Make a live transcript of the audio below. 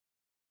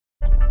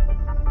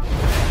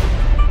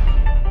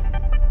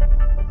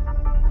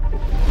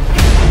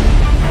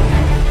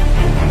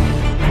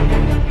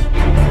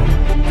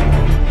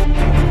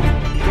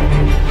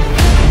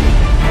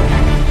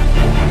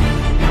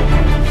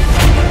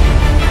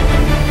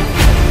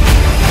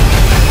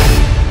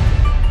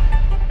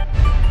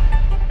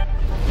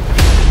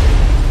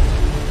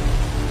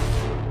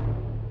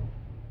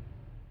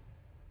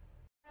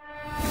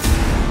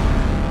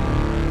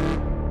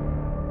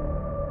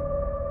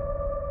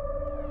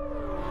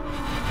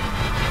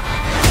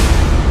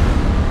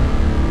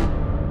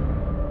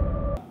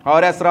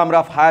ሐዋርያ ሥራ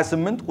ምዕራፍ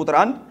 28 ቁጥር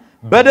 1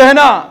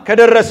 በደህና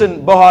ከደረስን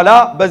በኋላ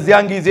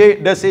በዚያን ጊዜ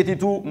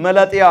ደሴቲቱ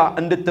መላጥያ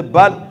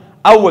እንድትባል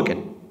አወቅን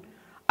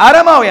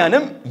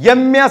አረማውያንም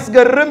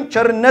የሚያስገርም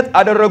ቸርነት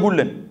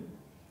አደረጉልን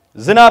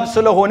ዝናብ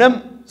ስለሆነም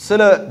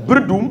ስለ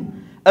ብርዱም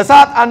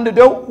እሳት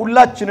አንድደው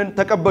ሁላችንን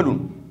ተቀበሉን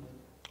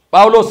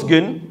ጳውሎስ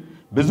ግን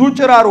ብዙ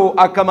ጭራሮ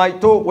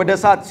አከማይቶ ወደ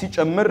እሳት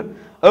ሲጨምር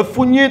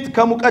እፉኝት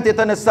ከሙቀት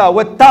የተነሳ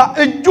ወጣ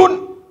እጁን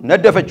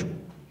ነደፈችው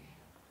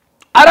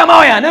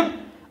አረማውያንም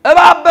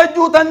እባብ በእጁ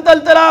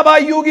ተንጠልጥላ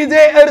ባዩ ጊዜ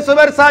እርስ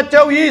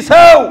በርሳቸው ይህ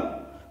ሰው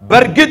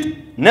በርግጥ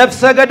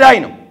ነፍሰ ገዳይ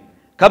ነው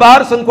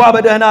ከባህር እንኳ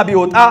በደህና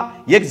ቢወጣ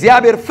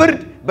የእግዚአብሔር ፍርድ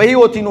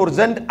በሕይወት ይኖር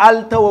ዘንድ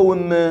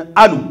አልተወውም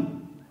አሉ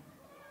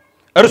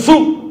እርሱ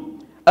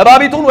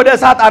እባቢቱን ወደ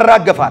እሳት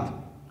አራገፋት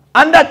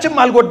አንዳችም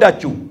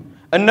አልጎዳችው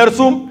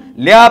እነርሱም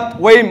ሊያብጥ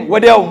ወይም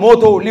ወዲያው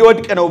ሞቶ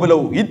ሊወድቅ ነው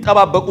ብለው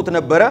ይተባበቁት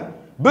ነበር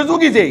ብዙ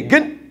ጊዜ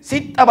ግን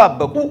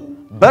ሲተባበቁ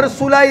በርሱ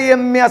ላይ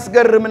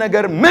የሚያስገርም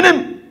ነገር ምንም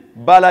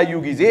ባላዩ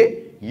ጊዜ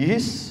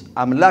ይህስ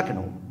አምላክ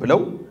ነው ብለው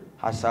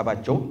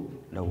ሐሳባቸውን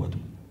ለወጡ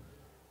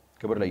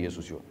ክብር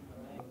ለኢየሱስ ይሁን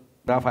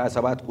ምዕራፍ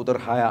 27 ቁጥር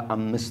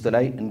 25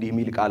 ላይ እንዲህ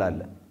ሚል ቃል አለ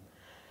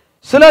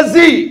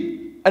ስለዚህ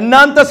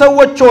እናንተ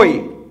ሰዎች ሆይ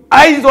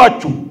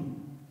አይዟችሁ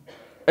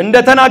እንደ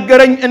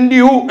ተናገረኝ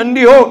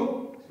እንዲሁ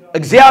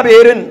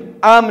እግዚአብሔርን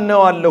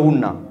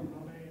አምነዋለሁና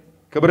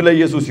ክብር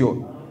ለኢየሱስ ይሁን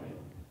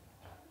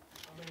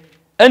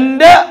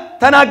እንደ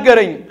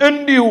ተናገረኝ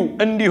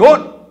እንዲሆን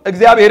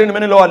እግዚአብሔርን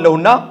ምን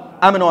እለዋለሁና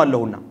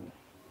አምነዋለሁና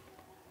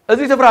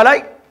እዚህ ስፍራ ላይ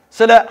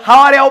ስለ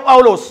ሐዋርያው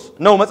ጳውሎስ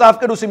ነው መጽሐፍ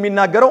ቅዱስ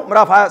የሚናገረው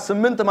ምዕራፍ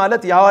 28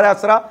 ማለት የሐዋርያ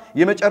ሥራ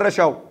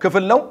የመጨረሻው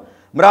ክፍል ነው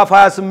ምዕራፍ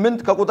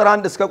 28 ከቁጥር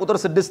 1 እስከ ቁጥር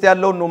 6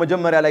 ያለው ነው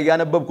መጀመሪያ ላይ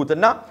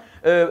ያነበብኩትና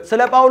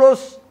ስለ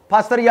ጳውሎስ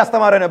ፓስተር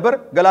ያስተማረ ነበር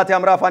ገላትያ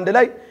ምዕራፍ 1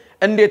 ላይ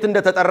እንዴት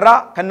እንደተጠራ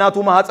ከናቱ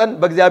ማህፀን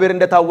በእግዚአብሔር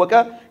እንደታወቀ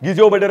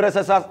ጊዜው በደረሰ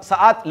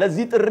ሰዓት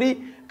ለዚህ ጥሪ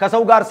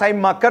ከሰው ጋር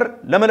ሳይማከር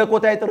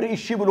ለመለኮታዊ ጥሪ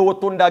እሺ ብሎ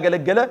ወጥቶ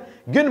እንዳገለገለ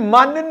ግን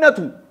ማንነቱ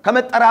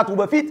ከመጠራቱ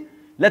በፊት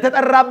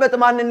ለተጠራበት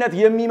ማንነት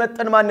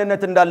የሚመጥን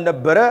ማንነት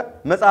እንዳልነበረ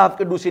መጽሐፍ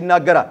ቅዱስ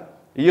ይናገራል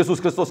ኢየሱስ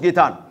ክርስቶስ ጌታ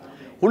ነው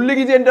ሁሉ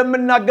ጊዜ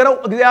እንደምናገረው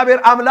እግዚአብሔር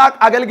አምላክ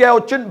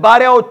አገልጋዮችን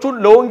ባሪያዎቹን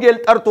ለወንጌል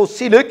ጠርቶ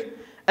ሲልክ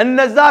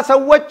እነዛ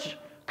ሰዎች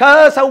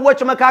ከሰዎች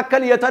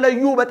መካከል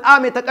የተለዩ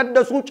በጣም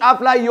የተቀደሱ ጫፍ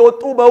ላይ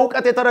የወጡ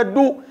በእውቀት የተረዱ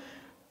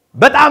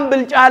በጣም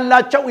ብልጫ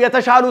ያላቸው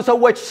የተሻሉ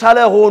ሰዎች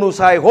ስለሆኑ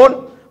ሳይሆን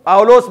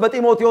ጳውሎስ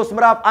በጢሞቴዎስ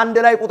ምዕራፍ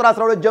 1 ላይ ቁጥር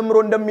 12 ጀምሮ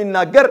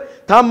እንደሚናገር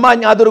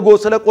ታማኝ አድርጎ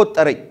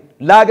ስለቆጠረኝ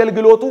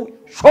ለአገልግሎቱ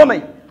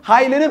ሾመኝ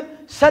ኃይልንም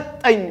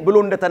ሰጠኝ ብሎ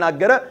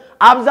እንደተናገረ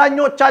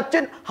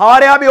አብዛኞቻችን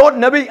ሐዋርያ ቢሆን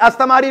ነብይ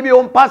አስተማሪ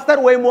ቢሆን ፓስተር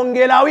ወይም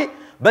ወንጌላዊ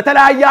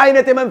በተለያየ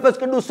አይነት የመንፈስ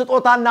ቅዱስ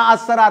ስጦታና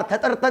አሰራር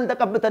ተጠርተን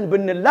ተቀብተን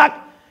ብንላክ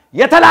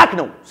የተላክ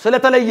ነው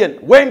ስለተለየን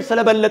ወይም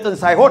ስለበለጥን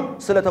ሳይሆን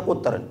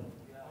ስለተቆጠርን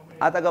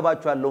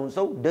አጠገባችሁ ያለውን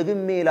ሰው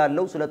ደግሜ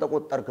ይላለው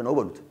ስለተቆጠርክ ነው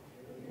በሉት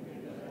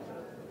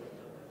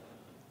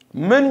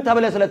ምን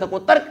ተብለ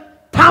ስለተቆጠርክ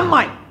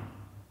ታማኝ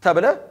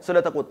ተብለ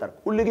ስለተቆጠርክ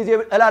ሁሉ ጊዜ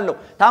እላለሁ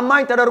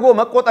ታማኝ ተደርጎ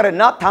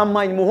መቆጠርና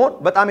ታማኝ መሆን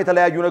በጣም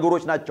የተለያዩ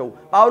ነገሮች ናቸው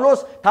ጳውሎስ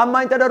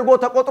ታማኝ ተደርጎ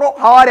ተቆጥሮ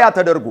ሐዋርያ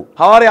ተደርጎ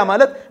ሐዋርያ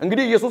ማለት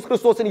እንግዲህ ኢየሱስ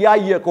ክርስቶስን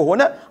ያየ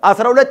ከሆነ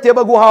 12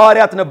 የበጉ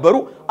ሐዋርያት ነበሩ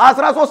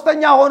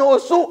 13ኛ ሆኖ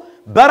እሱ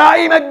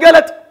በራእይ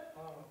መገለጥ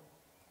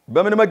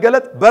በምን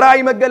መገለጥ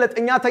በራእይ መገለጥ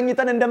እኛ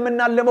ተኝተን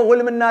እንደምናለመው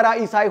ህልምና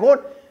ራእይ ሳይሆን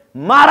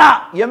ማራ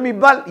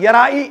የሚባል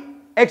የራእይ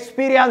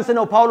ኤክስፒሪየንስ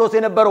ነው ጳውሎስ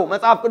የነበረው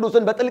መጽሐፍ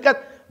ቅዱስን በጥልቀት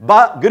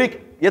በግሪክ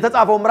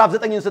የተጻፈው ምዕራፍ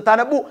 9ን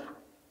ስታነቡ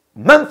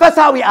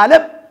መንፈሳዊ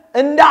ዓለም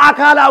እንደ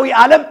አካላዊ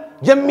ዓለም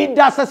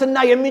የሚዳሰስና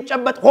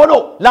የሚጨበጥ ሆኖ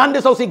ለአንድ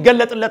ሰው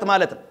ሲገለጥለት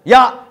ማለት ነው ያ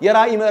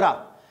የራእይ ምዕራፍ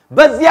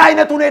በዚህ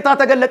አይነት ሁኔታ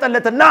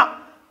ተገለጠለትና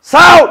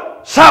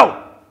ሰው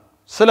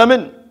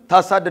ስለምን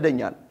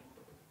ታሳደደኛል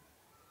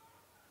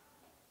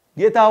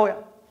ጌታ ሆይ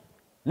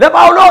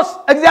ለጳውሎስ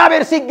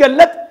እግዚአብሔር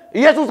ሲገለጥ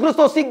ኢየሱስ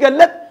ክርስቶስ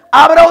ሲገለጥ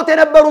አብረውት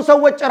የነበሩ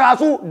ሰዎች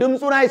ራሱ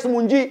ድምጹን አይስሙ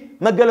እንጂ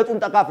መገለጡን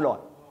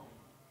ተካፍለዋል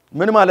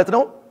ምን ማለት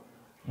ነው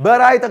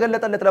በራእይ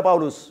ተገለጠለት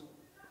ለጳውሎስ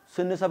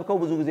ስንሰብከው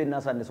ብዙ ጊዜ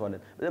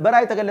እናሳንሰዋለን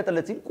በራእይ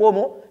ተገለጠለት ሲል ቆሞ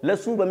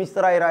ለሱ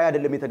በሚስጥራዊ ራእይ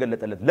አይደለም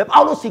የተገለጠለት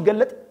ለጳውሎስ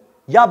ሲገለጥ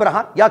ያ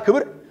ብርሃን ያ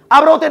ክብር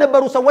አብረውት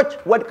የነበሩ ሰዎች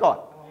ወድቀዋል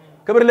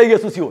ክብር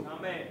ለኢየሱስ ይሁን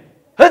አሜን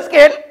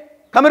ሕዝቅኤል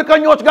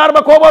ከምርኮኞች ጋር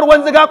በኮቦር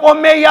ወንዝ ጋር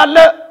ቆሜ ያለ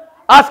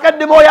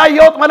አስቀድሞ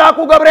ያየውት መልአኩ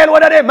ገብርኤል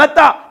ወደኔ መጣ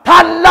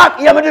ታላቅ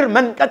የምድር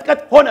መንቀጥቀጥ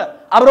ሆነ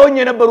አብረውኝ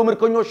የነበሩ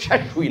ምርኮኞች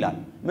ሸሹ ይላል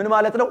ምን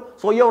ማለት ነው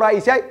ሶየው ራእይ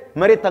ሲያይ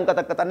መሬት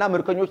ተንቀጠቀጠና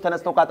ምርኮኞች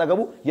ተነስተው ካጠገቡ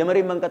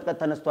የመሬት መንቀጥቀጥ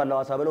ተነስቷል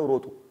አዋሳ ብለው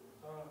ሮጡ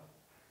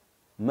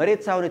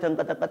መሬት ሳይሆን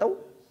የተንቀጠቀጠው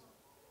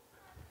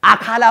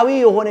አካላዊ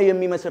የሆነ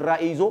የሚመስል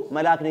ራእይ ይዞ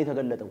መልአክ ነው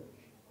የተገለጠው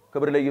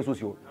ክብር ለኢየሱስ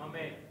ይሁን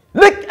አሜን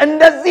ልክ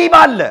እንደዚህ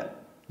ባለ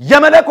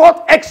የመለኮት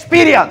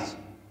ኤክስፒሪየንስ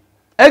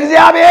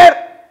እግዚአብሔር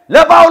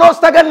ለጳውሎስ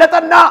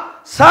ተገለጠና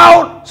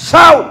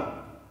ሳውል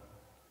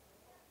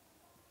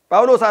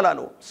ጳውሎስ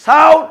አላለው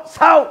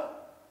ሳውል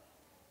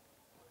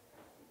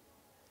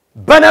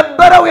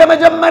በነበረው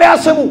የመጀመሪያ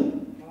ስሙ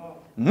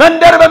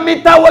መንደር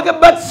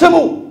በሚታወቅበት ስሙ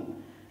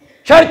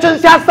ቸርችን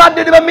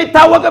ሲያሳድድ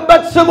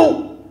በሚታወቅበት ስሙ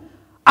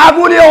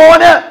አጉል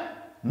የሆነ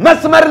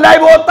መስመር ላይ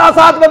በወጣ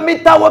ሰዓት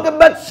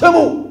በሚታወቅበት ስሙ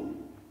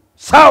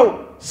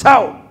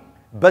ሰው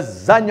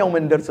በዛኛው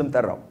መንደር ስም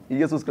ጠራው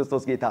ኢየሱስ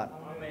ክርስቶስ ጌታ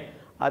አሜን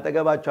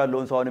አጠገባቸው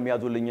ያለውን ሰውንም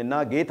ያዙልኝና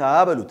ጌታ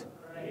በሉት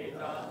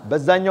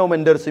በዛኛው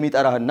መንደር ስም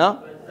ይጠራህና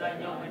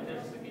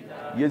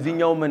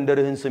የዚህኛው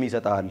መንደርህን ስም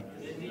ይሰጣል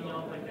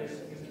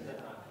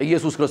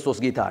ኢየሱስ ክርስቶስ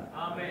ጌታ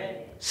አሜን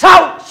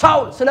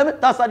ሳውል ስለምን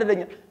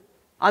ታሳደደኛል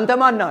አንተ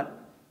ማን ነህ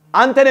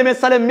አንተን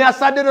የመሰለ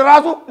የሚያሳድድ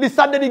ራሱ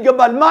ሊሳደድ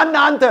ይገባል ማን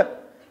አንተ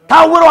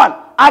ታውሯል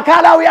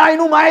አካላዊ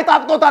አይኑ ማየት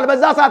አጥቶታል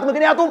በዛ ሰዓት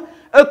ምክንያቱም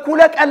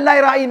እኩለ ቀን ላይ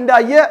ራእይ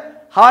እንዳየ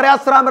ሐዋርያት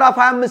ሥራ ምዕራፍ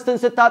 25ን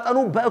ስታጠኑ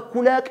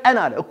በእኩለ ቀን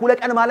አለ እኩለ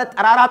ቀን ማለት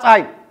ጠራራ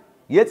ፀሐይ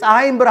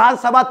የፀሐይን ብርሃን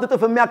 7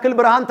 እጥፍ የሚያክል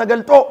ብርሃን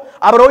ተገልጦ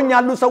አብረውኝ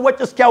ያሉ ሰዎች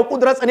እስኪያውቁ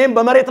ድረስ እኔም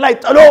በመሬት ላይ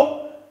ጥሎ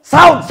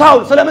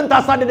ሳውል ስለምን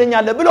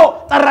ታሳደደኛለህ ብሎ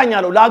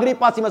ጠራኛለሁ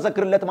ለአግሪጳ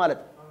ሲመሰክርለት ማለት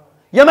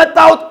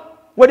የመጣሁት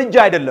ወድጄ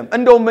አይደለም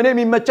እንደውም እኔ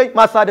የሚመቸኝ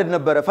ማሳደድ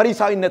ነበር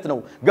ፈሪሳዊነት ነው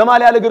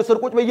ገማልያል እግር ስር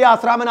ቁጭ ብዬ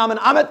 10 ምናምን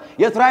ዓመት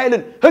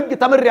የእስራኤልን ሕግ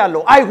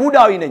ተምሬያለሁ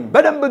አይሁዳዊ ነኝ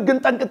በደንብ ግን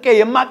ጠንቅቄ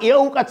የማቅ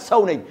የእውቀት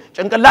ሰው ነኝ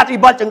ጭንቅላት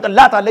ቢባል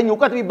ጭንቅላት አለኝ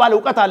እውቀት ቢባል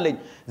እውቀት አለኝ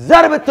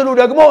ዘር ብትሉ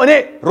ደግሞ እኔ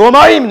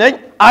ሮማዊም ነኝ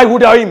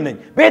አይሁዳዊም ነኝ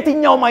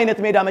በየትኛውም አይነት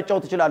ሜዳ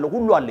መጫወት እችላለሁ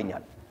ሁሉ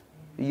አለኛል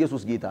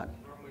ኢየሱስ ጌታ ነው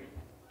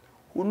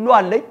ሁሉ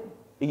አለኝ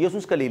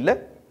ኢየሱስ ከሌለ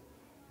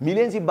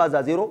ሚሊዮን ሲባዛ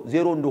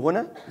 0 እንደሆነ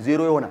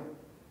 0 ይሆናል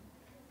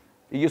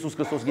ኢየሱስ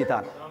ክርስቶስ ጌታ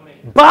ነው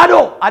ባዶ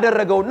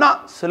አደረገውና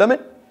ስለምን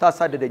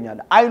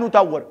ታሳደደኛለህ አይኑ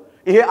ታወረ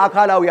ይሄ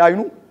አካላዊ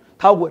አይኑ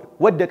ታወረ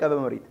ወደቀ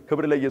በመሬት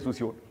ክብር ለኢየሱስ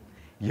ይሁን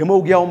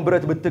የመውጊያውን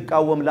ብረት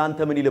ብትቃወም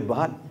ላንተ ምን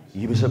ይልብሃል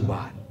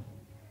ይብስብሃል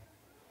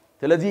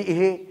ስለዚህ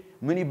ይሄ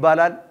ምን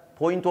ይባላል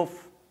ፖይንት ኦፍ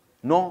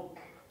ኖ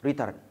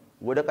ሪተርን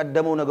ወደ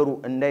ቀደመው ነገሩ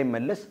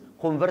እንዳይመለስ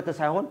ኮንቨርት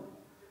ሳይሆን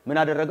ምን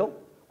አደረገው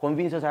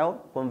ኮንቪንስ ሳይሆን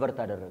ኮንቨርት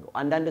አደረገው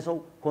አንዳንድ ሰው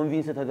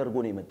ኮንቪንስ ተደርጎ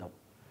ነው የመጣው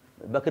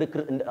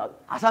በክርክር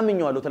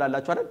አሳምኘዋለሁ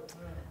ትላላችሁ አይደል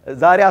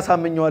ዛሬ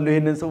አሳምኘዋለሁ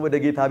ይሄንን ሰው ወደ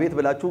ጌታ ቤት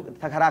ብላችሁ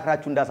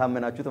ተከራክራችሁ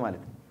እንዳሳመናችሁት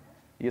ማለት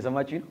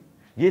እየሰማችሁ ነው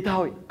ጌታ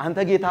ሆይ አንተ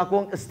ጌታ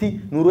ኮን እስቲ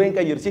ኑሮዬን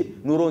ቀይር ሲል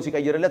ኑሮውን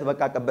ሲቀይርለት በቃ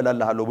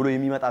አቀበላለሁ ብሎ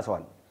የሚመጣ ሰው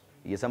አለ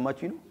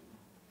እየሰማችሁ ነው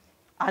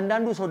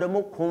አንዳንዱ ሰው ደግሞ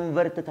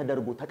ኮንቨርት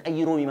ተደርጎ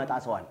ተቀይሮ የሚመጣ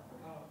ሰው አለ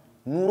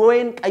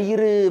ኑሮዬን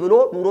ቀይር ብሎ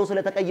ኑሮ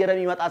ስለተቀየረ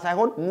የሚመጣ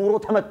ሳይሆን ኑሮ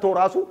ተመትቶ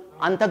ራሱ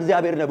አንተ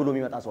እግዚአብሔር ነህ ብሎ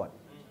የሚመጣ ሰው አለ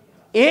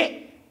ይሄ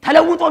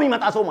ተለውጦ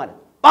የሚመጣ ሰው ማለት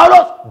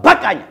ጳውሎስ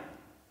በቃኝ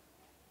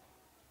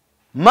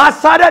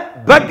ማሳደድ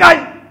በቃኝ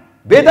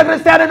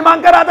ቤተክርስቲያንን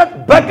ማንከራተት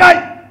በቃኝ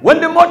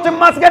ወንድሞችን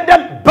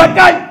ማስገደል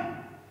በቃኝ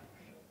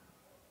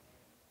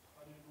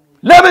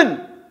ለምን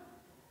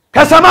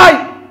ከሰማይ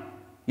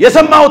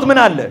የሰማሁት ምን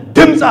አለ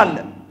ድምጽ አለ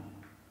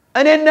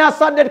እኔና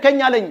ያሳደድከኝ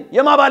አለኝ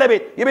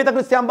የማባለቤት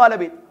የቤተክርስቲያን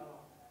ባለቤት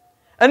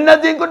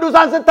እነዚህን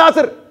ቅዱሳን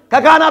ስታስር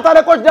ከካህናት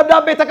አለቆች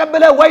ደብዳቤ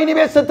ተቀበለ ወይኒ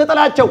ቤት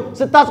ስትጥላቸው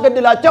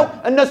ስታስገድላቸው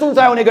እነሱን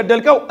ሳይሆን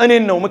የገደልከው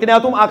እኔን ነው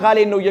ምክንያቱም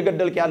አካሌን ነው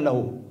እየገደልክ ያለው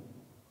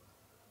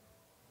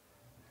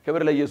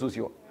ክብር ለኢየሱስ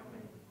ይሁን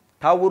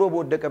ታውሮ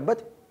በወደቀበት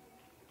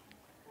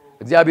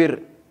እግዚአብሔር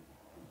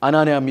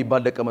አናንያ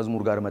የሚባል ደቀ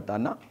መዝሙር ጋር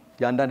መጣና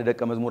ያንዳንድ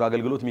ደቀ መዝሙር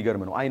አገልግሎት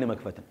የሚገርም ነው አይነ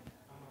መክፈት ነው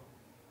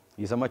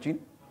እየሰማችሁኝ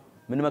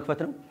ምን መክፈት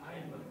ነው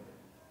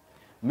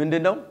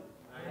ምንድነው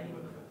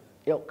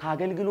ያው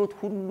ከአገልግሎት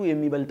ሁሉ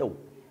የሚበልጠው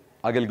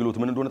አገልግሎት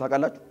ምን እንደሆነ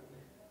ታውቃላችሁ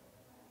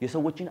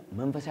የሰዎችን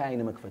መንፈሳዊ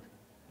አይነ መክፈት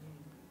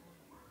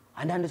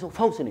አንዳንድ ሰው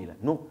ፈውስ ነው ይላል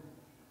ኖ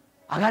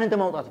አጋንንት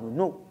ማውጣት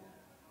ነው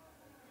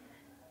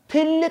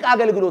ትልቅ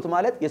አገልግሎት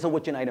ማለት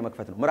የሰዎችን አይነ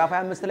መክፈት ነው ምዕራፍ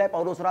 25 ላይ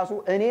ጳውሎስ ራሱ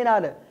እኔን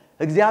አለ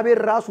እግዚአብሔር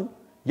ራሱ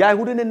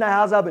ያይሁድንና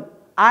ያዛብን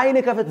አይነ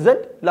ከፈት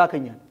ዘንድ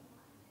ላከኛል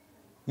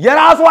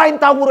የራሱ አይን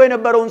ታውሮ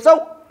የነበረውን ሰው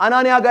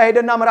አናንያ ጋር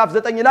ሄደና ምዕራፍ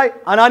 9 ላይ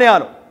አናንያ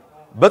አለው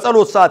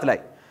በጸሎት ሰዓት ላይ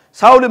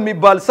ሳውል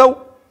የሚባል ሰው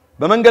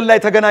በመንገድ ላይ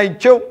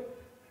ተገናኝቸው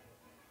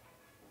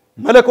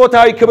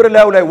መለኮታዊ ክብር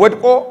ላይ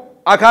ወድቆ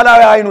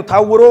አካላዊ አይኑ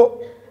ታውሮ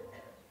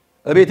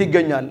እቤት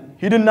ይገኛል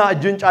ሂድና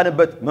እጅን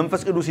ጫንበት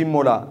መንፈስ ቅዱስ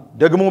ይሞላ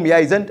ደግሞም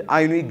ያይ ዘንድ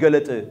አይኑ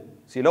ይገለጥ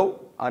ሲለው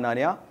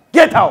አናንያ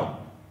ጌታው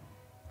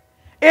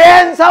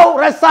ይሄን ሰው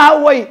ረሳህ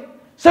ወይ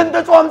ስንት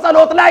ጾም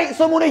ጸሎት ላይ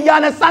ስሙን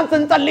ያነሳን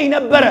ስንጸልይ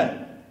ነበር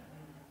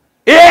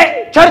ይሄ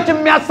ቸርች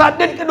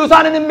የሚያሳድድ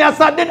ቅዱሳንን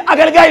የሚያሳድድ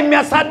አገልጋይ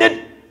የሚያሳድድ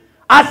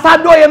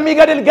አሳዶ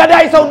የሚገድል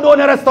ገዳይ ሰው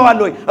እንደሆነ ረስተዋል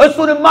ወይ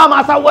እሱንማ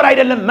ማሳወር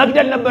አይደለም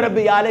መግደል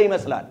ነበረብህ ያለ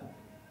ይመስላል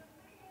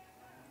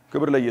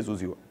ክብር ለኢየሱስ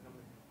ይሁን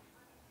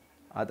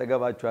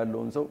አጠገባችሁ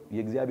ያለውን ሰው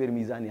የእግዚአብሔር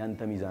ሚዛን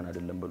ያንተ ሚዛን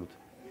አይደለም በሉት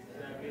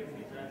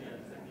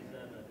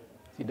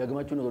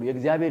ሲደግማችሁ ነው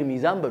የእግዚአብሔር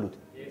ሚዛን በሉት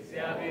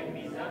የእግዚአብሔር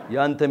ሚዛን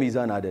ያንተ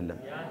ሚዛን አይደለም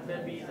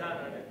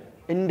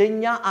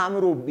እንደኛ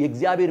አእምሮ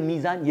የእግዚአብሔር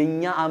ሚዛን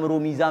የኛ አእምሮ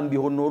ሚዛን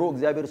ቢሆን ኖሮ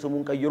እግዚአብሔር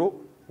ስሙን ቀይሮ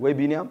ወይ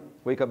ቢኒያም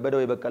ወይ ከበደ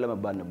ወይ በቀለ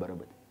መባል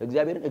ነበረበት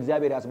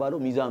እግዚአብሔር ያስባለው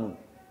ሚዛኑ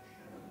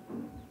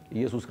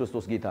ኢየሱስ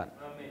ክርስቶስ ጌታ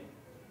አሜን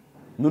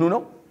ምኑ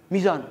ነው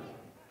ሚዛኑ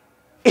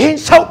ይሄን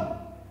ሰው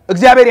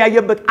እግዚአብሔር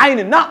ያየበት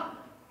አይንና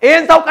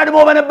ይሄን ሰው ቀድሞ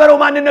በነበረው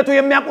ማንነቱ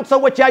የሚያውቁት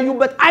ሰዎች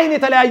ያዩበት አይን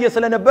የተለያየ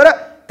ስለነበረ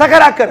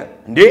ተከራከረ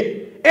እንዴ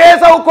ይሄ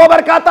ሰው እኮ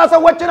በርካታ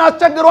ሰዎችን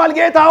አስቸግሯል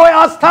ጌታ ሆይ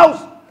አስታውስ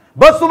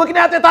በሱ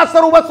ምክንያት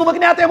የታሰሩ በሱ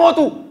ምክንያት የሞቱ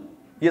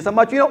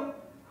እየሰማችሁ ነው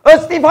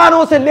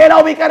እስጢፋኖስን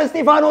ሌላው ቢቀር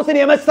እስጢፋኖስን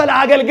የመሰለ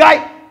አገልጋይ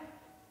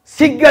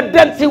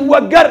ሲገደል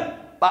ሲወገር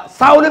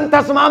ሳውልም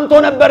ተስማምቶ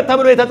ነበር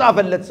ተብሎ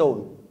የተጻፈለት ሰው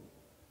ነው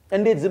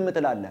እንዴት ዝም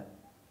ትላለህ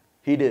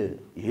ሂድ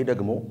ይሄ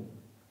ደግሞ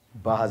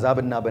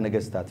በአሕዛብና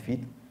በነገስታት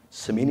ፊት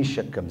ስሜን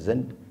ይሸከም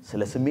ዘንድ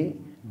ስለ ስሜ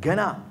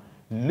ገና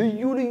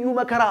ልዩ ልዩ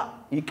መከራ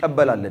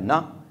ይቀበላልና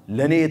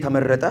ለኔ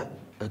የተመረጠ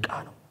ዕቃ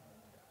ነው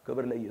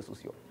ክብር ለኢየሱስ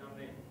ይሁን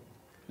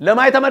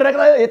ለማይ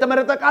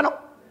የተመረጠ ዕቃ ነው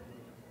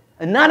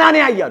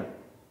እናናንያ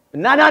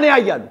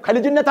ያያሉ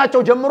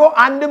ከልጅነታቸው ጀምሮ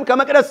አንድም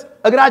ከመቅደስ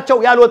እግራቸው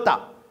ያልወጣ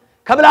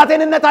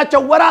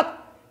ከብላቴንነታቸው ወራት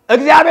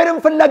እግዚአብሔርን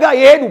ፍለጋ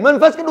የሄዱ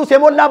መንፈስ ቅዱስ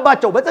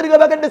የሞላባቸው በጽድቅ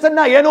በቅድስና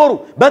የኖሩ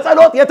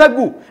በጸሎት የተጉ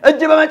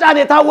እጅ በመጫን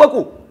የታወቁ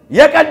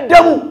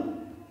የቀደሙ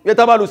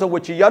የተባሉ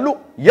ሰዎች ይያሉ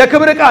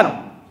የክብር ዕቃ ነው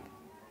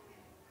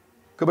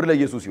ክብር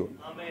ለኢየሱስ ይሁን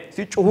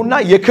ሲጮሁና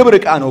የክብር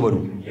ዕቃ ነው በሉ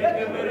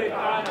የክብር ዕቃ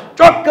ነው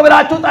ጮክ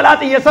ብላችሁ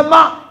ጠላት እየሰማ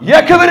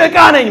የክብር ዕቃ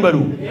ነኝ በሉ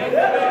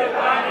የክብር ዕቃ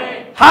ነኝ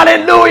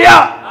ሃሌሉያ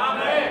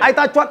አሜን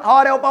አይታችኋል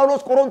ሐዋርያው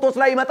ጳውሎስ ቆሮንቶስ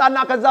ላይ ይመጣና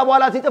ከዛ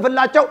በኋላ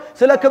ሲጽፍላቸው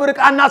ስለ ክብር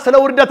ዕቃና ስለ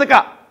ውርደት ዕቃ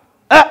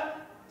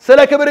ስለ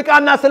ክብር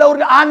ዕቃና ስለ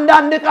ውርደት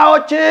አንዳንድ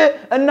ዕቃዎች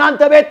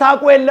እናንተ ቤት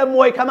ታውቁ የለም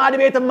ወይ ከማድ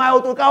ቤት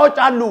የማይወጡ ዕቃዎች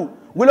አሉ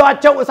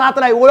ውሏቸው እሳት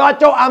ላይ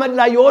ውሏቸው አመድ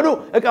ላይ የሆኑ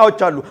ዕቃዎች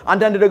አሉ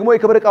አንዳንድ ደግሞ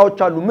የክብር ዕቃዎች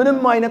አሉ ምንም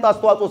አይነት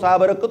አስተዋጽኦ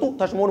ሳያበረክቱ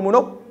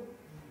ተሽሞንሙነው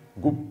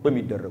ጉብ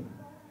በሚደረጉ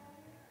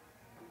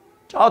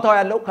ጫውታው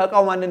ያለው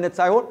ከዕቃው ማንነት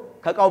ሳይሆን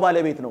ከዕቃው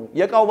ባለቤት ነው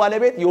የዕቃው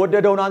ባለቤት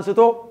የወደደውን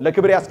አንስቶ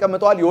ለክብር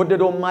ያስቀምጠዋል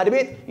የወደደውን ማድ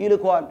ቤት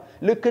ይልከዋል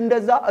ልክ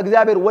እንደዛ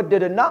እግዚአብሔር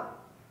ወደደና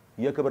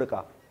የክብር ዕቃ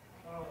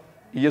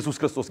ኢየሱስ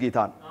ክርስቶስ ጌታ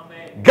ነው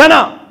ገና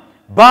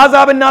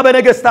በአሕዛብና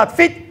በነገስታት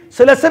ፊት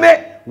ስለ ስሜ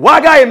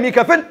ዋጋ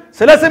የሚከፍል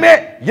ስለ ስሜ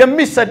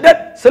የሚሰደድ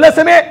ስለ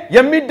ስሜ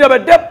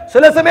የሚደበደብ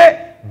ስለ ስሜ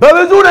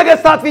በብዙ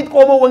ነገስታት ፊት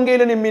ቆሞ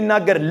ወንጌልን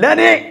የሚናገር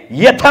ለኔ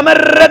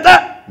የተመረጠ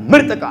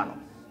ምርጥ ዕቃ ነው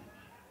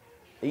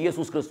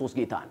ኢየሱስ ክርስቶስ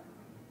ጌታ ነው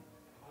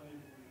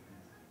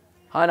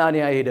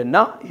ሐናንያ ሄደና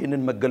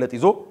ይሄንን መገለጥ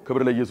ይዞ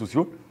ክብር ለኢየሱስ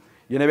ይሁን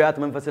የነቢያት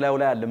መንፈስ ላይ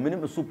አለ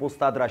ምንም እሱ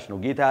ፖስት አድራሽ ነው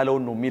ጌታ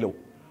ያለውን ነው የሚለው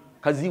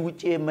ከዚህ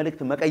ውጪ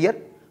መልእክት መቀየር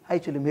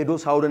አይችልም ሄዶ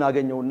ሳውልን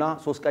አገኘውና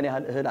 3 ቀን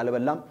ያህል እህል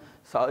አልበላም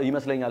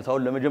ይመስለኛል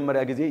ሳውል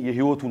ለመጀመሪያ ጊዜ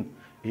የህይወቱን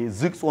ይሄ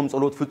ዝቅ ጾም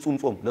ጸሎት ፍጹም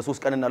ጾም ለ3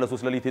 ቀንና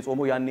ለ3 ሌሊት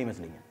የጾመው ያኔ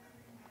ይመስለኛል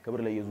ክብር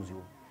ለኢየሱስ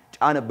ይሁን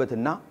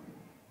ጫነበትና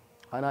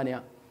ሐናንያ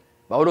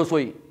ጳውሎስ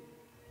ሆይ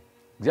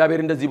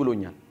እግዚአብሔር እንደዚህ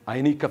ብሎኛል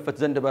አይኔ ይከፈት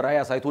ዘንድ በራእይ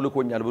አሳይቶ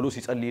ልኮኛል ብሎ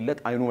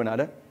ሲጸልይለት አይኑ ምን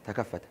አለ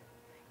ተከፈተ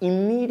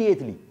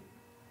ኢሚዲየትሊ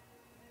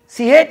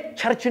ሲሄድ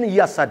ቸርችን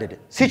እያሳደደ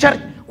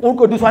ሲቸርች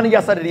ቅዱሳን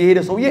እያሳደደ የሄደ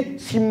ሰውዬ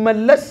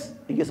ሲመለስ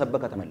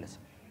እየሰበከ ተመለሰ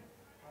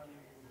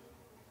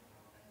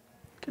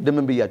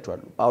ቅድምም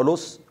ብያችኋለሁ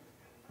ጳውሎስ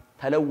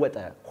ተለወጠ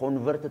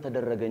ኮንቨርት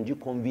ተደረገ እንጂ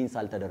ኮንቪንስ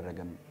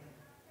አልተደረገም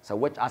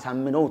ሰዎች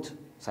አሳምነውት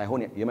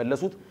ሳይሆን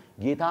የመለሱት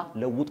ጌታ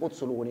ለውጦት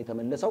ስለሆነ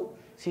የተመለሰው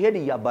ሲሄድ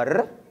እያባረረ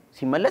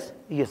ሲመለስ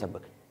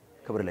እየሰበከ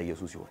ክብር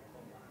ለኢየሱስ ይሁን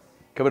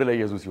ክብር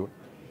ለኢየሱስ ይሁን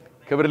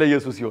ክብር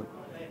ለኢየሱስ ይሁን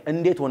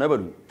እንዴት ሆነ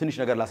በሉ ትንሽ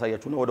ነገር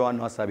ላሳያችሁና ወደ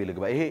ዋናው ሐሳቤ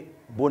ልግባ ይሄ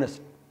ቦነስ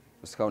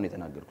እስካሁን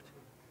የተናገርኩት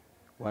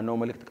ዋናው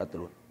መልእክት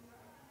ቀጥሎ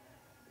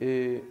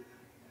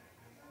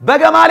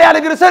በገማልያል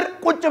እግር ስር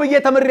ቁጭ ብዬ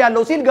ተምር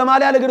ያለው ሲል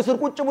ገማልያል እግር ስር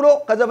ቁጭ ብሎ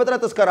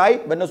ከዘፍጥረት እስከ ራእይ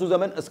በእነሱ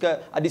ዘመን እስከ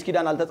አዲስ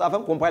ኪዳን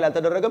አልተጻፈም ኮምፓይል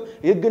አልተደረገም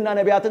የሕግና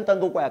ነቢያትን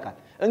ጠንቅቆ ያውቃል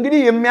እንግዲህ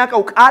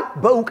የሚያውቀው ቃል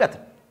በእውቀት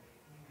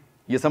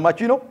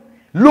እየሰማችሁ ነው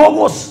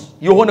ሎጎስ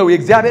የሆነው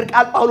የእግዚአብሔር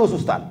ቃል ጳውሎስ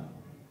ውስጥ አለ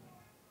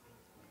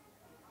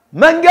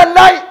መንገድ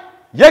ላይ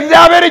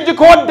የእግዚአብሔር እጅ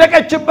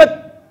ከወደቀችበት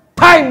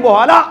ታይም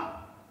በኋላ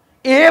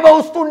ይሄ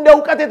በውስጡ እንደ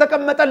ዕውቀት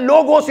የተቀመጠ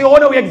ሎጎስ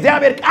የሆነው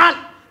የእግዚአብሔር ቃል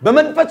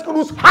በመንፈስ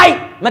ቅዱስ ኃይል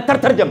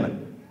መተርተር ጀመረ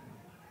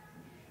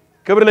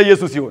ክብር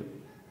ለኢየሱስ ይሁን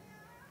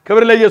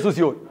ክብር ለኢየሱስ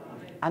ይሁን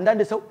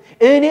አንዳንድ ሰው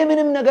እኔ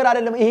ምንም ነገር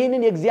አይደለም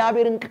ይሄንን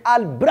የእግዚአብሔርን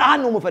ቃል ብርሃን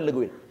ነው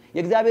የምፈልገው ይላል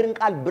የእግዚአብሔርን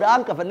ቃል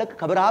ብርሃን ከፈለክ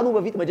ከብርሃኑ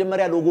በፊት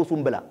መጀመሪያ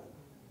ሎጎሱን ብላ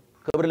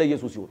ክብር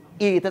ለኢየሱስ ይሁን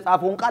ይሄ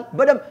የተጻፈውን ቃል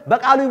በደም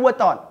በቃሉ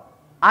ይወጣዋል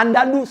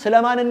አንዳንዱ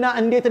ስለማንና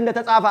እንዴት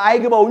እንደተጻፈ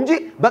አይግባው እንጂ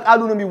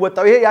በቃሉ ነው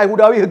የሚወጣው ይሄ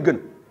የአይሁዳዊ ሕግ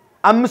ነው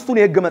አምስቱን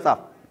የሕግ መጽሐፍ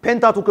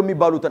ፔንታቱክ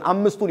የሚባሉትን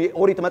አምስቱን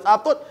የኦሪት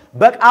መጽሐፍቶች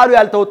በቃሉ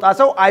ያልተወጣ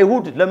ሰው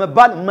አይሁድ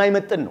ለመባል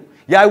የማይመጥን ነው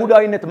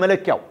የአይሁዳዊነት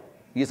መለኪያው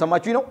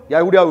እየሰማችሁ ነው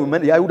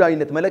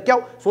የአይሁዳዊነት መለኪያው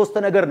 3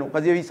 ነገር ነው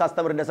ከዚህ በፊት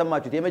ሳስተምር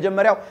እንደሰማችሁት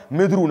የመጀመሪያው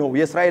ምድሩ ነው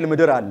የእስራኤል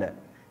ምድር አለ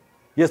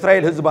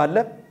የእስራኤል ሕዝብ አለ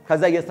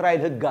ከዛ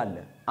የእስራኤል ሕግ አለ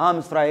አም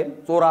እስራኤል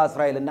ጾራ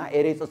እስራኤልና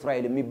ኤሬስ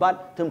እስራኤል የሚባል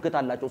ትምክት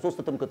አላቸው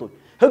 3 ትምክቶች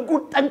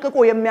ሕጉን ጠንቅቆ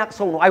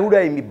የሚያቅሰው ነው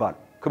አይሁዳዊ የሚባል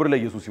ክብር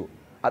ለኢየሱስ ይሁን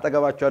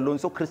አጠገባቸው ያለውን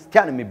ሰው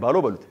ክርስቲያን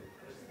የሚባለው በሉት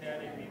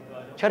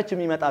ቸርች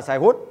የሚመጣ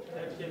ሳይሆን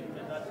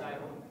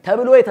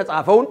ተብሎ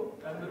የተጻፈውን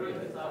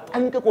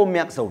ጠንቅቆ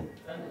የሚያቅሰው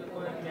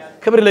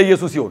ክብር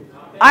ለኢየሱስ ይሁን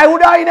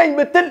አይሁዳዊ ነኝ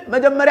ብትል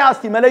መጀመሪያ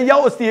እስቲ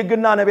መለያው እስቲ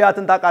ሕግና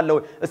ነቢያትን ታቃለው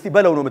እስቲ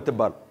በለው ነው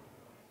የምትባለው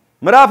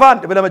ምዕራፍ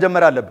 1 ብለ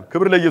መጀመሪያ አለብህ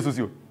ክብር ለኢየሱስ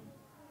ይሁን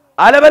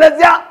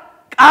አለበለዚያ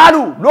ቃሉ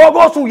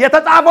ሎጎሱ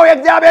የተጻፈው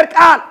የእግዚአብሔር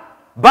ቃል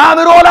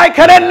በአእምሮ ላይ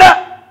ከሌለ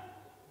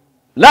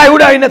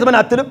ለአይሁዳዊነት ምን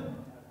አትልም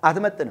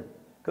አትመጥንም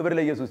ክብር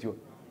ለኢየሱስ ይሁን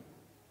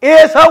ይሄ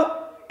ሰው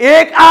ይሄ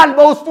ቃል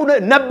በውስጡ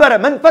ነበረ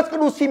መንፈስ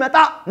ቅዱስ ሲመጣ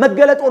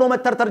መገለጥ ሆኖ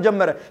መተርተር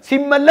ጀመረ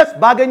ሲመለስ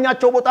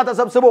ባገኛቸው ቦታ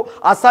ተሰብስቦ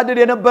አሳደድ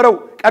የነበረው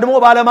ቀድሞ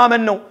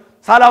ባለማመን ነው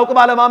ሳላውቅ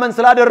ባለማመን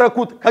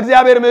ስላደረኩት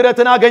ከእግዚአብሔር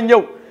ምህረትን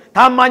አገኘው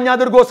ታማኝ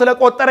አድርጎ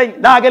ስለቆጠረኝ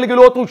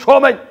ለአገልግሎቱ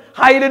ሾመኝ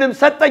ኃይልንም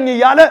ሰጠኝ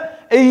ይያለ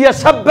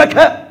እየሰበከ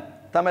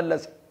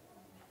ተመለሰ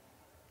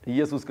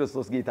ኢየሱስ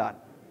ክርስቶስ ጌታ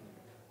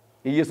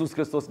ኢየሱስ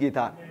ክርስቶስ ጌታ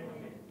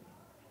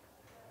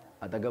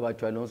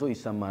አጠገባቸው ያለውን ሰው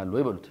ይሰማል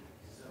ወይ በሉት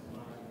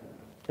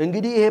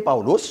እንግዲህ ይሄ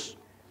ጳውሎስ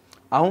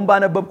አሁን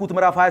ባነበብኩት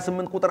ምዕራፍ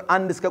 28 ቁጥር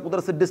 1 እስከ ቁጥር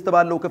 6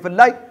 ባለው ክፍል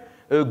ላይ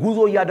ጉዞ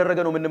ያደረገ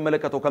ነው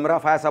የምንመለከተው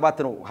ከምዕራፍ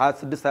 27 ነው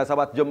 26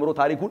 27 ጀምሮ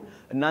ታሪኩን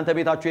እናንተ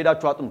ቤታችሁ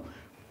ሄዳችሁ አጥኑ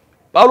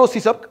ጳውሎስ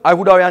ሲሰብክ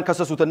አይሁዳውያን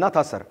ከሰሱትና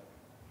ታሰረ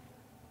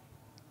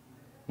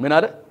ምን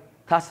አለ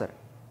ታሰረ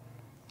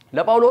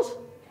ለጳውሎስ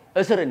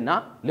እስርና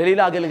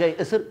ለሌላ አገልጋይ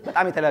እስር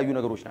በጣም የተለያዩ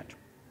ነገሮች ናቸው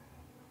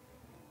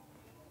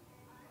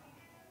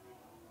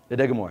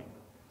ደግሞዋል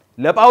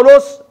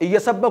ለጳውሎስ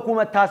እየሰበኩ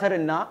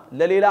መታሰርና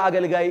ለሌላ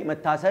አገልጋይ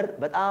መታሰር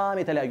በጣም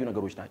የተለያዩ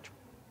ነገሮች ናቸው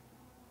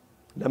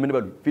ለምን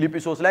በሉ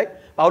ፊልጵስዩስ ላይ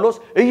ጳውሎስ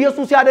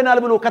ኢየሱስ ያደናል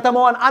ብሎ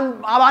ከተማዋን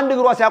አንድ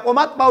እግሯ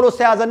ሲያቆማት ጳውሎስ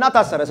ተያዘና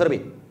ታሰረ እስር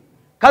ቤት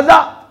ከዛ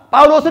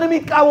ጳውሎስን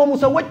የሚቃወሙ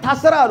ሰዎች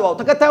ታሰራሉ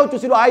ተከታዮቹ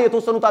ሲሉ አይ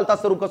የተወሰኑት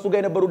አልታሰሩም ከሱ ጋር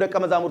የነበሩ ደቀ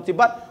መዛሙርት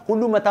ሲባል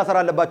ሁሉም መታሰር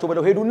አለባቸው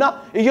ብለው ሄዱና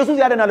ኢየሱስ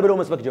ያደናል ብለው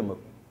መስበክ ጀመሩ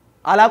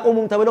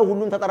አላቆሙም ተብለው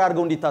ሁሉም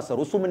ተጠራርገው እንዲታሰሩ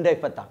እሱም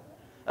እንዳይፈታ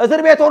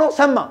እስር ቤት ሆኖ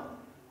ሰማ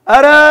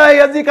አረ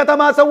የዚህ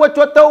ከተማ ሰዎች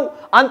ወጥተው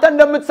አንተ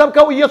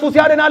እንደምትሰብከው ኢየሱስ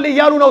ያደናል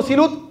ይያሉ ነው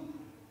ሲሉት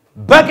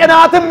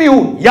በቅናትም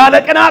ይሁን ያለ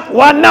ቅናት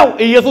ዋናው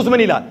ኢየሱስ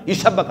ምን ይላል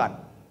ይሰበካል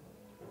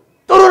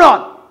ጥሩ ነው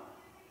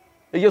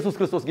ኢየሱስ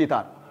ክርስቶስ ጌታ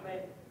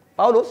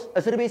ጳውሎስ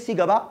እስር ቤት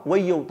ሲገባ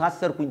ወየው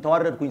ታሰርኩኝ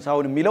ተዋረድኩኝ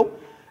ሳይሆን የሚለው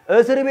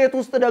እስር ቤት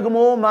ውስጥ ደግሞ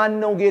ማን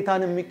ነው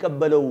ጌታን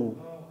የሚቀበለው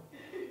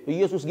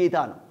ኢየሱስ ጌታ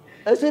ነው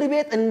እስር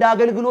ቤት እንደ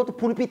አገልግሎት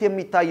ፑልፒት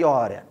የሚታየው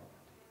ሐዋርያ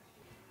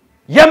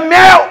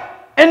የሚያየው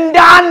እንደ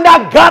አንድ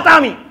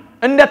አጋጣሚ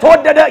እንደ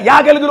ተወደደ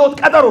ያገልግሎት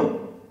ቀጠሩ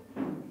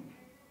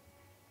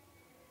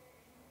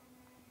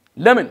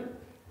ለምን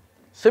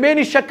ስሜን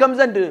ይሸከም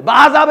ዘንድ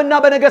በአሕዛብና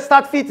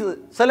በነገስታት ፊት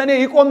ስለኔ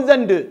ይቆም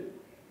ዘንድ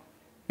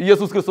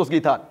ኢየሱስ ክርስቶስ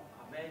ጌታ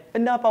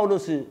እና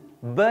ጳውሎስ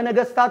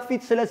በነገስታት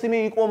ፊት ስለ ስሜ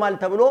ይቆማል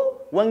ተብሎ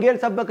ወንጌል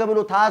ሰበከ ብሎ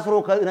ታስሮ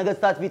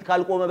ከነገስታት ፊት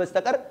ካልቆመ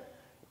በስተቀር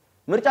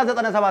ምርጫ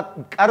 97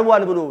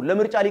 ቀርቧል ብሎ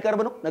ለምርጫ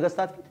ሊቀርብ ነው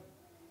ነገስታት ፊት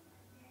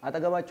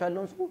አጠገባቸው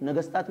ያለውን ሰው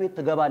ነገስታት ቤት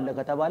ተገባለ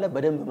ከተባለ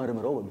በደንብ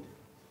መርምረው ወሉት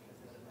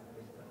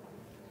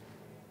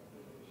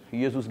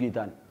ኢየሱስ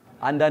ጌታን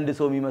አንዳንድ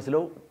ሰው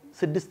የሚመስለው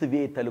 6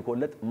 ቪኤት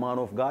ተልኮለት ማን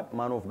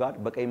ኦፍ ጋድ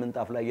በቀይ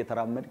ምንጣፍ ላይ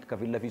እየተራመደ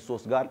ከፊት ለፊት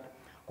 3 ጋር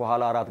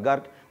ከኋላ 4 ጋር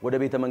ወደ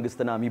ቤተ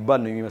መንግስትና የሚባል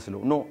ነው የሚመስለው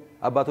ኖ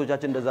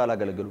አባቶቻችን እንደዛ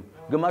አላገለገሉ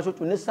ግማሾቹ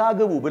ንስሐ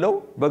ግቡ ብለው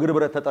በእግር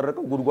ብረት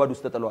ተጠረቀው ጉድጓድ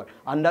ውስጥ ተጥለዋል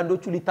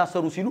አንዳንዶቹ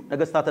ሊታሰሩ ሲሉ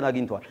ነገስታትን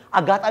አግኝተዋል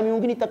አጋጣሚውን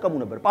ግን ይተቀሙ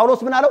ነበር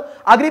ጳውሎስ ምን አለው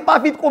አግሪጳ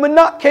ፊት ቁምና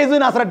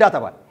ኬዝን አስረዳ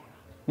ተባለ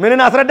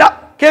ምንን አስረዳ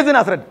ኬዝን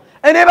አስረዳ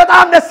እኔ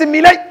በጣም ደስ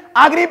የሚለኝ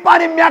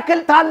አግሪጳን የሚያክል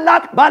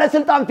ታላቅ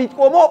ባለስልጣን ፊት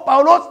ቆሞ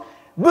ጳውሎስ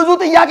ብዙ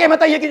ጥያቄ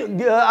መጠየቅ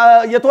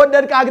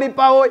የተወደድከ አግሪጳ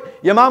ሆይ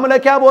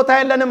የማምለኪያ ቦታ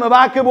የለንም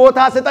እባክህ ቦታ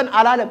ስጠን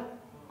አላለም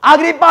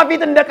አግሪጳ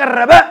ፊት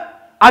እንደቀረበ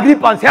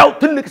አግሪጳን ሲያው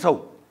ትልቅ ሰው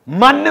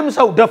ማንንም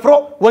ሰው ደፍሮ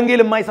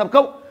ወንጌል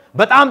የማይሰብከው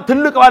በጣም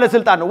ትልቅ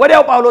ባለስልጣን ነው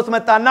ወዲያው ጳውሎስ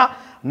መጣና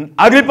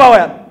አግሪጳ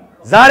ሆይ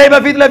ዛሬ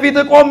በፊት ለፊት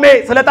ቆሜ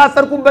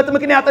ስለታሰርኩበት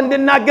ምክንያት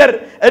እንድናገር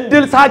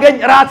እድል ሳገኝ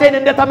ራሴን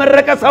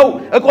እንደተመረቀ ሰው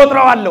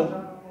እቆጥረዋለሁ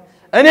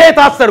እኔ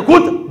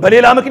ታሰርኩት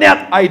በሌላ ምክንያት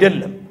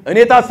አይደለም እኔ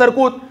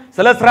ታሰርኩት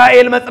ስለ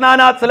እስራኤል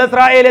መጽናናት ስለ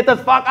እስራኤል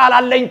የተስፋ ቃል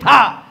አለኝታ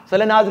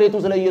ስለ ናዝሬቱ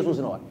ስለ ኢየሱስ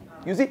ነው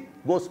you see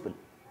gospel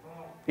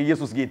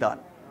ኢየሱስ ጌታ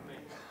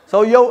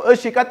ሰውየው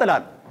እሺ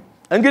ይቀጥላል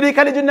እንግዲህ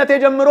ከልጅነቴ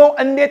ጀምሮ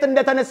እንዴት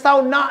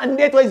እንደተነሳውና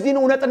እንዴት ወይዚህን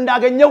እውነት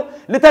እንዳገኘው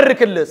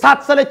ልተርክልህ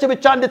ሳትሰለች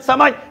ብቻ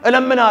እንድትሰማኝ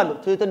እለምናለሁ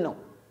ትህትናው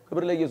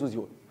ክብር ለኢየሱስ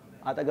ይሁን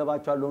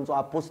አጠገባቸው ያለውን ሰው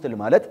አፖስትል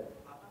ማለት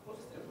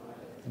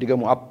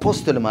ድገሙ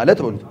አፖስትል ማለት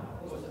በሉት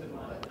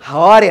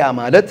ሐዋርያ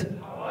ማለት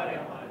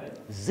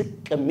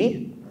ዝቅ የሚል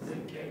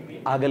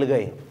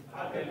አገልጋይ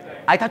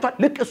አይታችኋል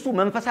ልክ እሱ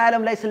መንፈሳዊ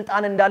ዓለም ላይ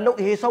ስልጣን እንዳለው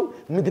ይሄ ሰው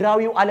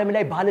ምድራዊው ዓለም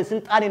ላይ ባለ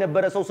ስልጣን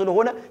የነበረ ሰው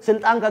ስለሆነ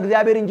ስልጣን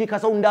ከእግዚአብሔር እንጂ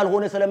ከሰው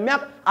እንዳልሆነ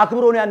ስለሚያቅ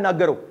አክብሮ ነው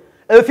ያናገረው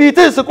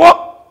እፊትህ ስቆ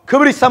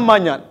ክብር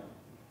ይሰማኛል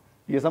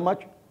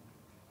እየሰማችሁ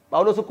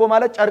ጳውሎስ እኮ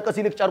ማለት ጨርቅ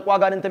ሲልክ ጨርቁ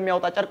አጋንንት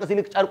የሚያወጣ ጨርቅ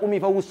ሲልክ ጨርቁ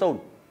የሚፈውስ ሰው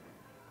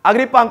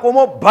አግሪጳን ቆሞ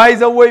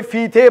ባይዘወይ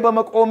ፊቴ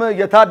በመቆም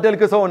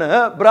የታደልክ ሰው ነህ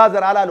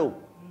ብራዘር አላለው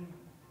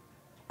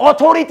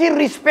ኦቶሪቲ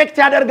ሪስፔክት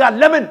ያደርጋል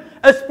ለምን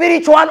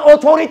ስፒሪቹዋል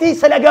ኦቶሪቲ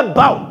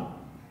ስለገባው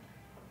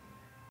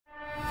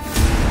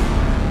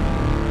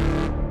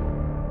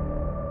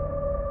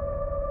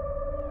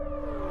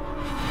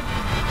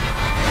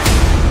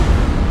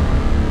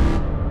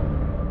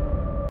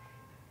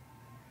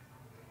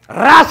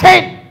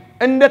ራሴን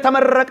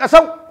እንደተመረቀ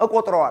ሰው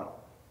እቆጥረዋል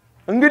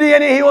እንግዲህ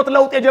የኔ ህይወት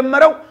ለውጥ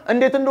የጀመረው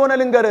እንዴት እንደሆነ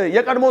ልንገር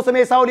የቀድሞ ስሜ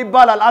ሳውል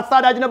ይባላል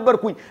አሳዳጅ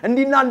ነበርኩኝ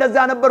እንዲና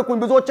እንደዛ ነበርኩኝ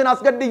ብዙዎችን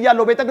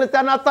አስገድያለሁ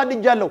ቤተክርስቲያንን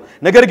አሳድጃለሁ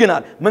ነገር ግን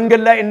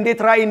መንገድ ላይ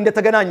እንዴት ራይ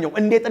እንደተገናኘው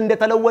እንዴት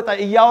እንደተለወጠ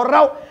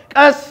እያወራው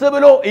ቀስ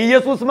ብሎ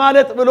ኢየሱስ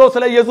ማለት ብሎ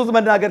ስለ ኢየሱስ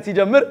መናገር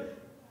ሲጀምር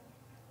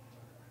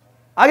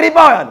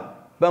አግሪጳው ያለው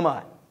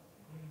በመሃል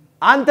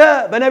አንተ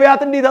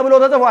በነቢያት እንዲህ ተብሎ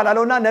ተጽፏል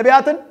አለውና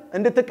ነቢያትን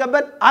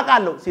እንድትቀበል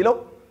አቃለው ሲለው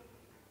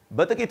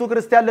በጥቂቱ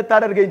ክርስቲያን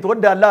ልታደርገኝ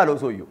ትወዳለህ አለው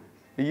ሰውየው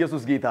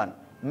ኢየሱስ ጌታ ነው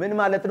ምን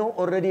ማለት ነው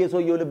ኦሬዲ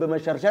የሰውየው ልብ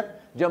መሸርሸር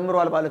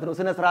ጀምሯል ማለት ነው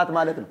ስነ ስርዓት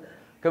ማለት ነው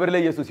ክብር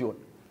ለኢየሱስ ይሁን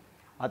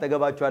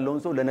አጠገባችሁ ያለውን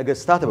ሰው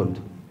ለነገስታት በሉት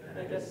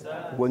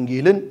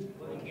ወንጌልን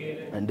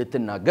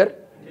እንድትናገር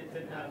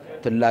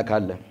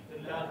ትላካለህ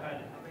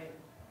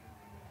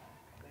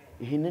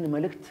ይሄንን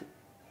መልእክት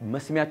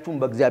መስሚያችሁን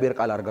በእግዚአብሔር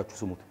ቃል አርጋችሁ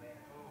ስሙት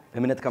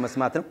እምነት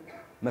ከመስማት ነው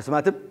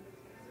መስማትም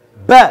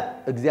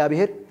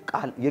በእግዚአብሔር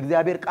ቃል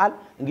የእግዚአብሔር ቃል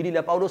እንግዲህ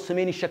ለጳውሎስ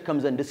ስሜን ይሸከም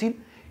ዘንድ ሲል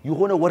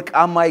የሆነ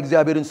ወርቃማ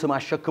የእግዚአብሔርን ስም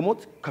አሸክሞት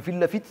ከፊት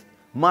ለፊት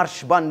ማርሽ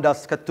ባንድ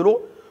አስከትሎ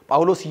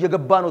ጳውሎስ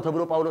እየገባ ነው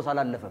ተብሎ ጳውሎስ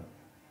አላለፈም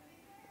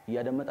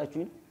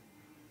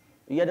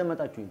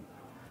እያደመጣችሁኝ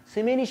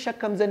ስሜን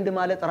ይሸከም ዘንድ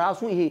ማለት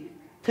ራሱ ይሄ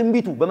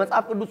ትንቢቱ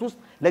በመጽሐፍ ቅዱስ ውስጥ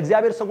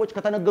ለእግዚአብሔር ሰዎች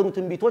ከተነገሩ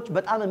ትንቢቶች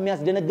በጣም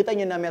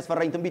የሚያስደነግጠኝና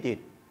የሚያስፈራኝ ትንቢት ይሄ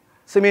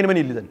ስሜን ምን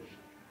ይል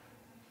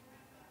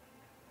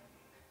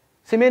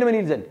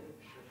ዘንድ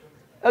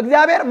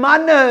እግዚአብሔር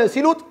ማን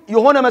ሲሉት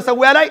የሆነ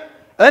መሰዊያ ላይ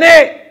እኔ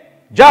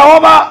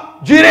ጃሆባ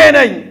ጂሬ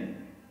ነኝ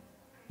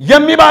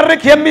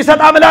የሚባርክ የሚሰጥ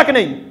አምላክ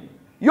ነኝ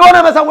የሆነ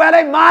መሰዊያ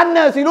ላይ ማን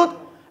ሲሉት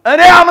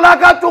እኔ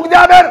አምላካችሁ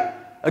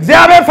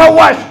እግዚአብሔር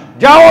ፈዋሽ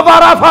ጃሆባ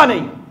ራፋ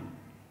ነኝ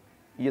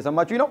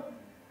እየሰማችሁኝ ነው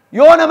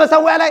የሆነ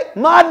መሰዊያ ላይ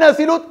ማን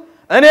ሲሉት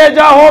እኔ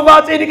ጃሆባ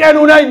ጽድቄኑ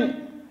ነኝ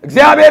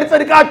እግዚአብሔር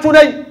ጽድቃችሁ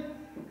ነኝ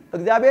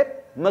እግዚአብሔር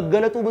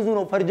መገለጡ ብዙ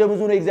ነው ፈርጀ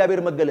ብዙ ነው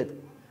እግዚአብሔር መገለጥ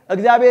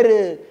እግዚአብሔር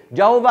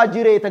ጃሆባ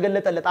ጂሬ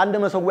የተገለጠለት አንድ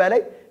መሰዊያ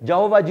ላይ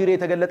ጃሆባ ጂሬ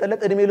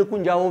የተገለጠለት እድሜ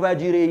ልኩን ጃሆባ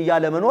ጂሬ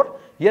ይያለ መኖር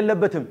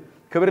የለበትም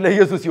ክብር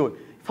ለኢየሱስ ይሁን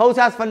ፈውስ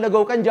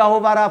ያስፈልገው ቀን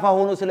ጃሆባ ራፋ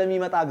ሆኖ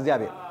ስለሚመጣ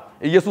እግዚአብሔር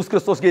ኢየሱስ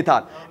ክርስቶስ ጌታ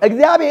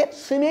እግዚአብሔር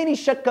ስሜን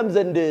ይሸከም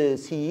ዘንድ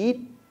ሲል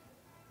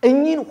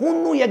እኚህን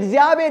ሁሉ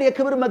የእግዚአብሔር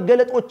የክብር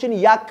መገለጦችን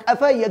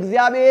ያቀፈ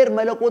የእግዚአብሔር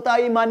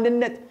መለኮታዊ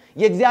ማንነት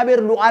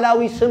የእግዚአብሔር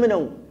ሉዓላዊ ስም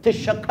ነው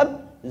ተሸከም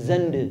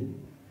ዘንድ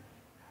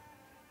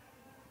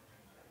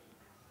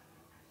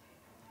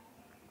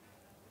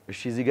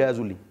እሺ እዚህ ጋር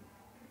ያዙልኝ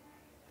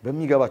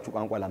በሚገባችሁ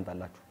ቋንቋ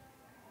ላምጣላችሁ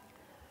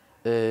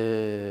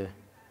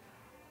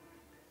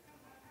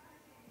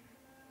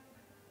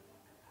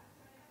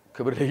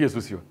ክብር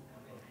ለኢየሱስ ይሁን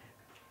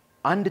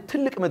አንድ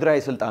ትልቅ ምድራዊ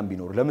ስልጣን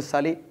ቢኖር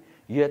ለምሳሌ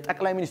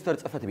የጠቅላይ ሚኒስተር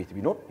ጽፈት ቤት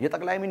ቢኖር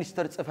የጠቅላይ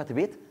ሚኒስተር ጽፈት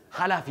ቤት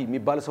ኃላፊ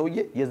የሚባል ሰውዬ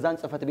የዛን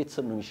ጽፈት ቤት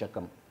ስም ነው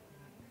የሚሸከመው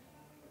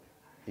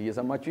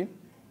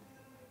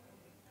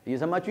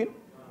እየሰማችሁኝ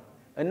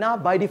እና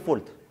ባይ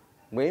ዲፎልት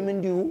ወይም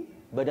እንዲሁ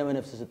በደመ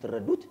ነፍስ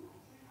ስትረዱት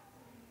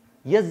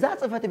የዛ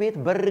ጽፈት ቤት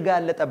በርጋ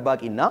ያለ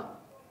ጠባቂና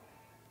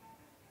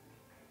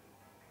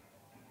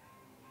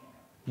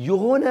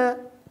የሆነ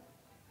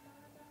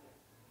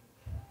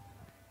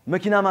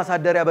መኪና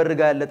ማሳደሪያ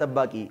በርጋ ያለ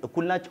ጠባቂ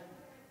እኩል ናቸው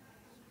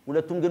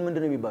ሁለቱም ግን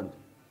ምንድነው የሚባሉት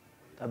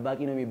ጠባቂ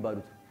ነው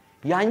የሚባሉት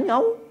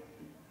ያኛው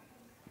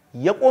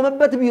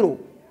የቆመበት ቢሮ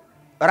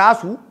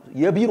ራሱ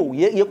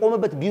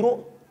የቆመበት ቢሮ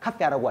ከፍ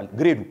ያደርጋል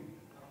ግሬዱ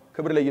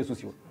ክብር ለኢየሱስ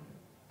ይሁን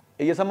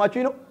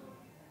እየሰማችሁኝ ነው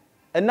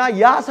እና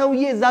ያ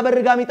ሰውዬ እዛ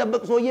በርጋ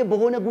የሚጠብቅ ሰውዬ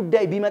በሆነ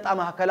ጉዳይ ቢመጣ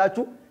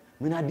ማከላችሁ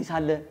ምን አዲስ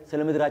አለ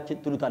ስለ ምድራችን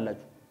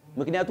ትሉታላችሁ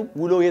ምክንያቱም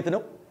ውሎ የት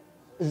ነው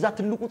እዛ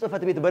ትልቁ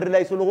ጽፈት ቤት በር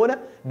ላይ ስለሆነ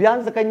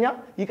ቢያንስ ከኛ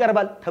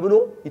ይቀርባል ተብሎ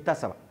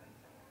ይታሰባል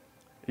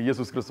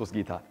ኢየሱስ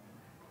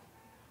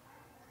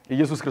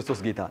ክርስቶስ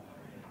ጌታ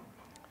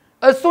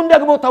እሱን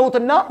ደግሞ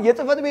ታውትና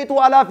የጽፈት ቤቱ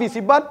ኃላፊ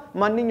ሲባል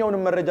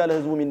ማንኛውንም መረጃ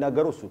ለህዝቡ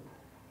የሚናገረው እሱ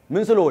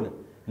ምን ስለሆነ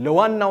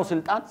ለዋናው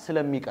ስልጣን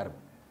ስለሚቀርብ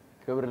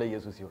ክብር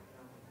ለኢየሱስ ይሁን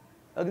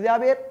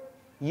እግዚአብሔር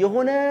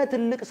የሆነ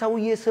ትልቅ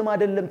ሰውዬ ስም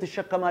አይደለም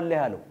ተሸከማለህ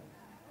ያለው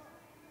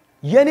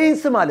የኔን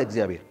ስም አለ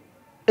እግዚአብሔር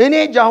እኔ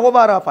ጃሆባ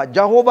ራፋ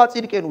ጃሆባ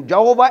ጽድቄኑ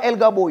ጃሆባ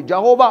ኤልጋቦይ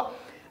ጃሆባ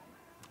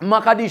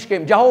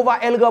ማካዲሽከም ጃሆባ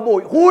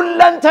ኤልጋቦይ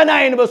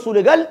ሁለንተናዬን በሱ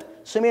ልገልጥ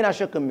ስሜን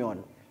አሸክሜዋል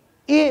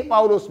ይሄ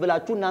ጳውሎስ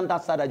ብላችሁ እናንተ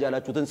አሳዳጅ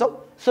ያላችሁትን ሰው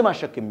ስም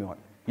አሸክሜዋል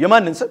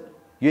የማንን ስም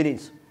የኔን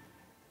ስም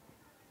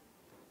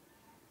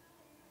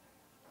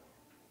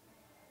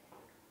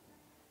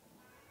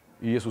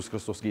ኢየሱስ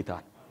ክርስቶስ ጌታ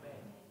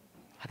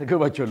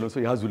አተገባቸው ነው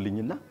ሰው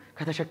ያዙልኝና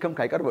ከተሸከም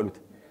ካይቀር በሉት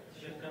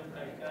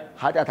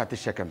ኃጢአት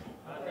አትሸከም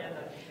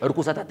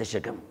እርኩሰት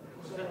አትሸከም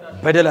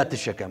በደል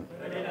አትሸከም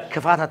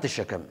ክፋት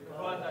አትሸከም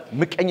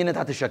ምቀኝነት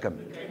አትሸከም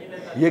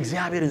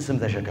የእግዚአብሔርን ስም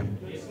ተሸከም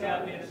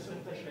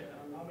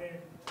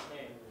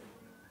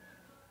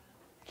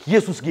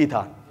ኢየሱስ ጌታ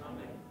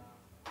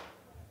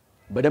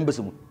በደንብ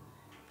ስሙ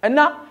እና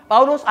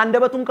ጳውሎስ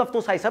አንደበቱን ከፍቶ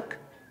ሳይሰብክ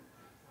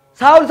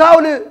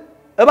ሳውል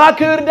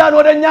እባክህ እርዳን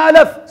ወደኛ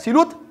አለፍ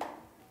ሲሉት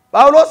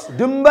ጳውሎስ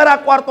ድንበር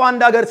አቋርጦ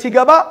አንድ ሀገር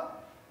ሲገባ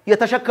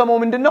የተሸከመው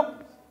ምንድነው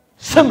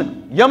ስም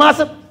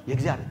የማስብ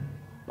የእግዚአብሔር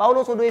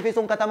ጳውሎስ ወደ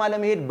ኤፌሶን ከተማ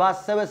ለመሄድ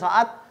ባሰበ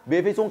ሰዓት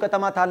በኤፌሶን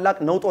ከተማ ታላቅ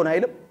ነውጦን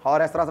አይልም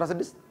ሐዋርያ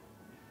 16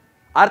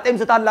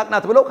 አርጤምስ ታላቅ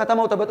ናት ብለው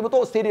ከተማው ተበጥብጦ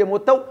ስቴዲየም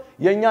ወጥተው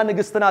የኛ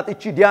ንግስት ናት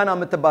እቺ ዲያና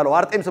የምትባለው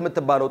አርጤምስ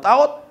የምትባለው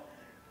ጣዖት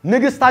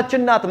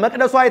ንግስታችን ናት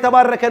መቅደሷ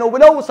የተባረከ ነው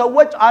ብለው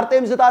ሰዎች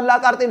አርጤምስ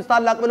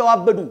ታላቅ ብለው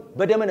አበዱ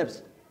በደመ ነፍስ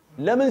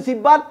ለምን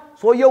ሲባል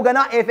ሶየው ገና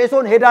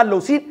ኤፌሶን ሄዳለው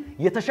ሲል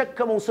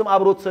የተሸከመው ስም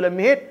አብሮት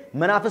ስለሚሄድ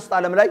መናፍስት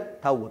ዓለም ላይ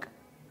ታወቀ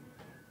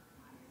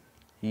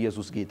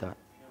ኢየሱስ ጌታ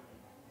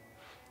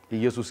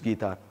ኢየሱስ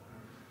ጌታ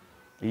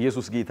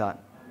ኢየሱስ ጌታ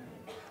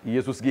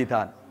ኢየሱስ ጌታ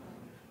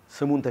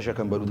ስሙን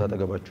ተሸከም በሉት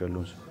አጠገባችሁ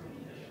ያለው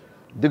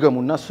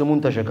ድገሙና ስሙን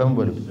ተሸከም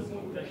በሉት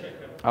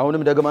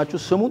አሁንም ደግማችሁ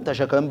ስሙን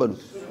ተሸከም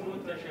በሉት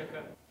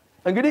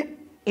እንግዲህ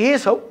ይሄ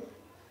ሰው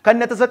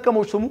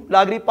ከነተሰከመው ስሙ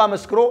ለአግሪጳ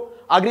መስክሮ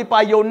አግሪጳ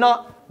አየውና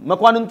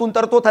መኳንንቱን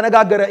ጠርቶ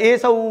ተነጋገረ ይሄ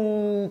ሰው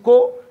እኮ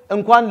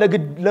እንኳን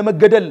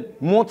ለመገደል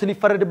ሞት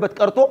ሊፈረድበት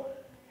ቀርቶ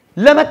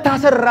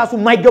ለመታሰር ራሱ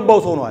ማይገባው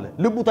ሰው ነው አለ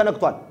ልቡ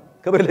ተነክቷል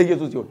ክብር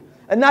ለኢየሱስ ይሁን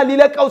እና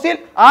ሊለቀው ሲል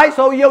አይ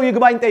ሰውየው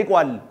ይግባኝ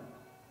ጠይቋል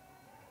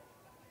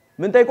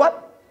ምን ጠይቋል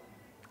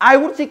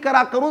አይሁድ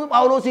ሲከራከሩ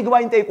ጳውሎስ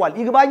ይግባኝ ጠይቋል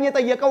ይግባኝ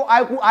የጠየቀው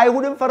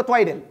አይሁድን ፈርቶ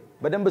አይደል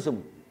በደንብ ስሙ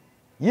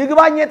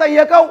ይግባኝ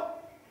የጠየቀው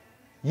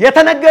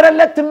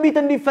የተነገረለት ትንቢት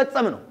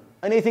እንዲፈጸም ነው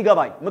እኔ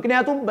ሲገባኝ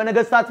ምክንያቱም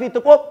በነገስታት ፊት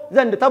ተቆም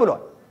ዘንድ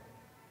ተብሏል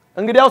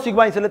እንግዲያው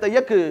ሲግባኝ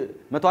ስለጠየቅ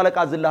መቶ አለቃ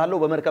አዝልሃለሁ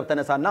በመርከብ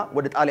ተነሳና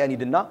ወደ ጣሊያን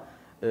ሂድና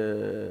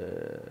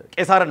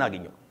ቄሳርን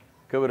አገኘው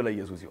ክብር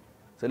ለኢየሱስ ይሁን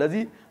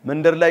ስለዚህ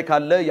መንደር ላይ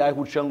ካለ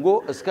የአይሁድ ሸንጎ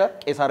እስከ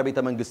ቄሳር ቤተ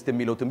መንግስት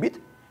የሚለው ትንቢት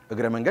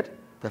እግረ መንገድ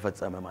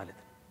ተፈጸመ ማለት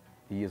ነው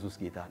ኢየሱስ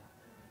ጌታ ነው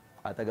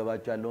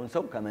አጠገባችሁ ያለውን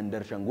ሰው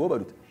ከመንደር ሸንጎ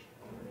በሉት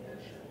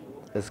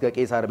እስከ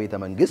ቄሳር ቤተ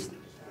መንግስት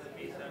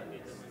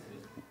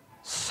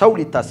ሰው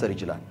ሊታሰር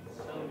ይችላል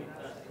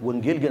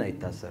ወንጌል ግን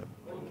አይታሰርም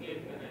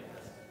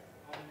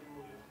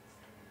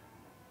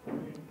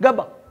ገባ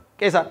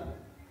ቄሳር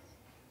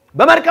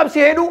በመርከብ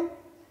ሲሄዱ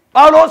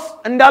ጳውሎስ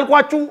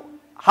እንዳልኳችሁ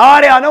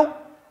ሐዋርያ ነው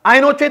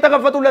አይኖቹ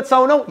የተከፈቱለት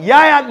ሰው ነው ያ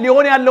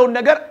ሊሆን ያለው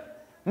ነገር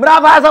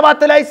ምዕራፍ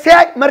 27 ላይ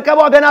ሲያይ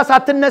መርከቧ ገና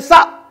ሳትነሳ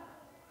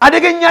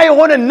አደገኛ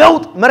የሆነ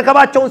ነውጥ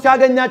መርከባቸውን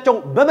ሲያገኛቸው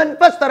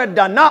በመንፈስ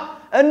ተረዳና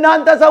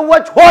እናንተ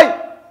ሰዎች ሆይ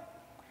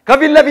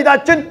ከፊት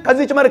ለፊታችን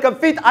ከዚች መርከብ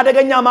ፊት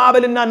አደገኛ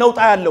ማዕበልና ነውጣ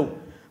ያለው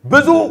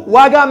ብዙ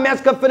ዋጋ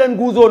የሚያስከፍለን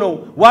ጉዞ ነው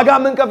ዋጋ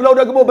የምንከፍለው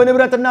ደግሞ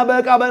በንብረትና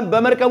በእቃ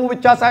በመርከቡ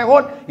ብቻ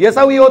ሳይሆን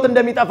የሰው ህይወት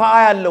እንደሚጠፋ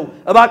ያለው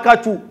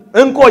እባካችሁ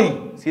እንቆይ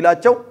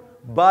ሲላቸው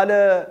ባለ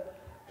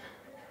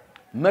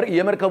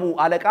የመርከቡ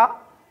አለቃ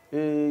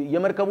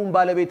የመርከቡን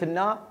ባለቤትና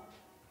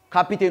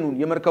ካፒቴኑን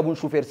የመርከቡን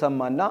ሹፌር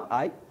ሰማና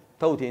አይ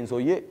ተውቴን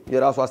ሰውዬ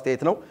የራሱ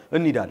አስተያየት ነው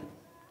እንሂዳለን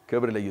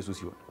ክብር ለኢየሱስ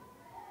ይሁን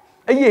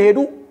እየሄዱ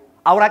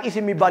አውራቂስ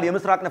የሚባል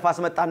የምስራቅ ነፋስ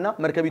መጣና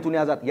መርከቢቱን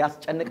ያዛት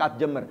ያስጨንቃት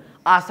ጀመር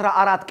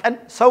 14 ቀን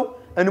ሰው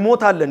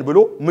እንሞታለን ብሎ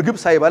ምግብ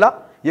ሳይበላ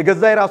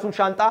የገዛ የራሱን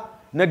ሻንጣ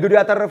ነግዶ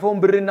ያተረፈውን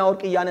ብርና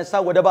ወርቅ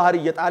ያነሳ ወደ ባህር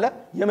እየጣለ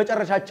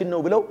የመጨረሻችን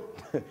ነው ብለው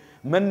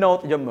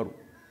መናወጥ ጀመሩ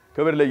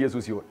ክብር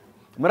ለኢየሱስ ይሁን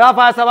ምዕራፍ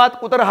 27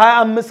 ቁጥር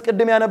 25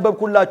 ቅድም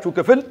ያነበብኩላችሁ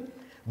ክፍል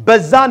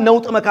በዛ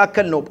ነውጥ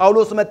መካከል ነው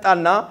ጳውሎስ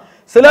መጣና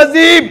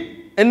ስለዚህ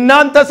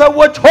እናንተ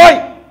ሰዎች ሆይ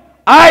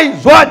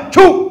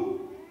አይዟችሁ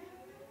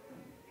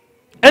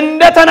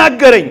እንደ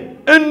ተናገረኝ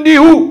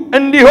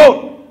እንዲሁ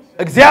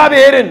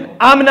እግዚአብሔርን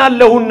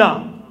አምናለሁና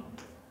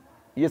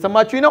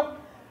እየሰማችሁኝ ነው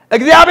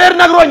እግዚአብሔር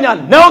ነግሮኛል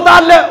ነውጥ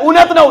አለ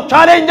እውነት ነው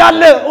ቻሌንጅ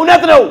አለ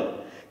እውነት ነው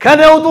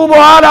ከነውጡ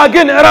በኋላ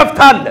ግን እረፍት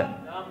አለ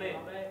አሜን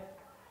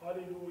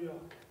ሃሌሉያ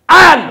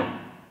አያለሁ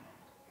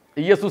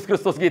ኢየሱስ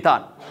ክርስቶስ ጌታ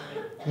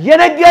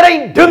የነገረኝ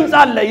ድምጽ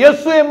አለ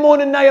የሱ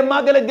የመሆንና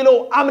የማገለግለው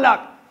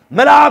አምላክ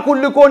መልአኩን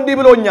ልኮ እንዲህ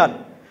ብሎኛል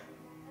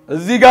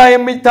እዚህ ጋር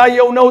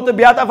የሚታየው ነውጥ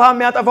ቢያጠፋ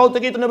የሚያጠፋው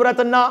ጥቂት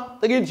ንብረትና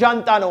ጥቂት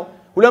ሻንጣ ነው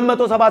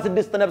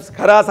 276 ነፍስ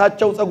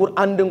ከራሳቸው ጸጉር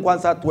አንድ እንኳን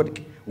ሳትወድቅ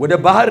ወደ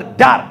ባህር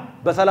ዳር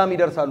በሰላም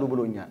ይደርሳሉ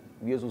ብሎኛል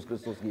ኢየሱስ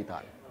ክርስቶስ ጌታ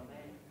ነው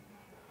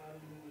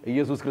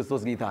ኢየሱስ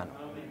ክርስቶስ ጌታ ነው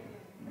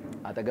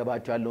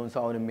አጠገባቸው ያለውን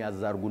ሰውን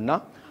የሚያዛርጉና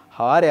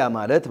ሐዋርያ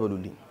ማለት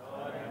በሉልኝ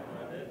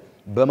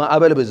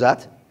በማዕበል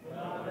ብዛት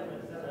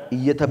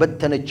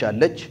እየተበተነች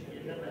ያለች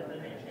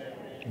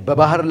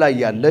በባህር ላይ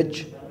ያለች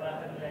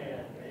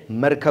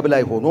መርከብ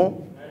ላይ ሆኖ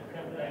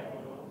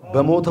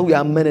በሞተው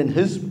ያመነን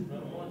ህዝብ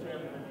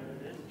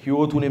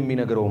ህይወቱን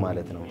የሚነግረው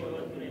ማለት ነው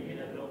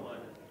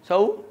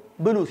ሰው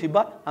ብሉ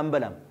ሲባል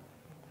አንበላም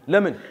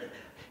ለምን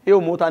ይሄው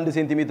ሞት 1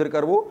 ሴንቲሜትር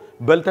ቀርቦ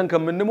በልተን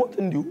ከምንሞት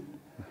እንዲሁ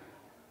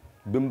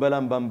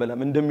ብንበላም ባንበላም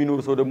እንደሚኖር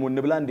ሰው ደግሞ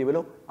እንብላ እንዴ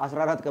ብለው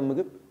 14 ቀን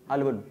ምግብ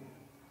አልበሉ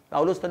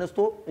ጳውሎስ ተነስቶ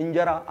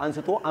እንጀራ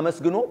አንስቶ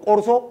አመስግኖ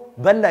ቆርሶ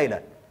በላ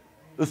ይላል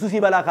እሱ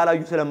ሲበላ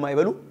ካላዩ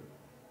ስለማይበሉ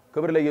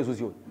ክብር ለኢየሱስ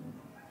ይሁን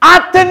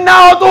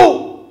አትናወጡ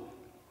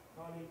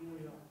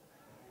ሃሌሉያ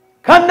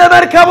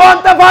ከነመርከቡ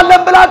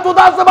አንጠፋለን ብላችሁ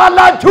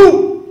ታስባላችሁ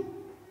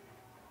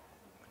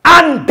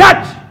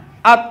አንዳች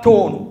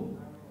አትሆኑ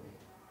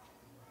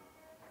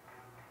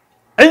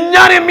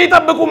እኛን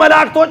የሚጠብቁ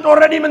መላእክቶች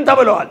ኦሬዲ ምን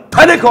ተብለዋል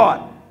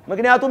ተልከዋል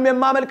ምክንያቱም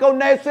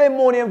የማመልከውና የሱ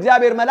የመሆን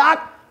የእግዚአብሔር መልአክ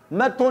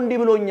መጥቶ እንዲህ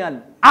ብሎኛል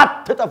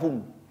አትጠፉም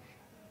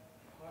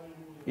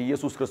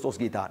ኢየሱስ ክርስቶስ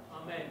ጌታ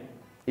አሜን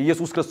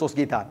ኢየሱስ ክርስቶስ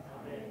ጌታ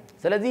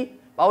ስለዚህ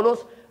ጳውሎስ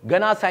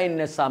ገና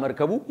ሳይነሳ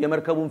መርከቡ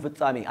የመርከቡን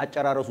ፍጻሜ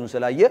አጨራረሱን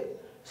ስላየ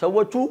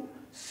ሰዎቹ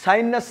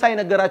ሳይነሳ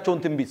የነገራቸውን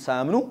ትንቢት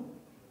ሳያምኑ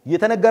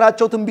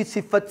የተነገራቸው ትንቢት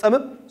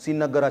ሲፈጸምም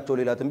ሲነገራቸው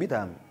ሌላ ትንቢት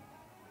አያምኑ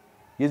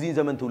የዚህን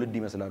ዘመን ትውልድ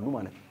ይመስላሉ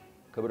ማለት ነው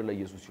ክብር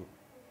ለኢየሱስ ይሁን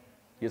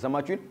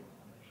የሰማችሁኝ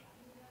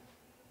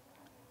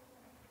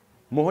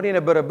መሆን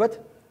የነበረበት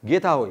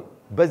ጌታ ሆይ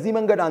በዚህ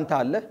መንገድ አንተ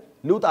አለ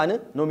ልውጣን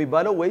ነው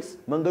የሚባለው ወይስ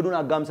መንገዱን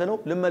አጋምሰ ነው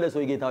ልመለስ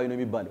ወይ ጌታ ሆይ ነው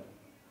የሚባለው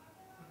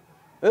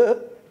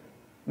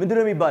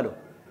ምንድነው የሚባለው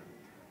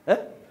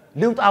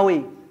ልውጣ ወይ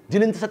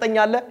ጅልን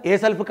ተሰጠኛለህ ይሄ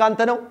ሰልፍ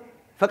ካንተ ነው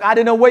ፈቃድ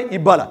ነው ወይ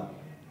ይባላል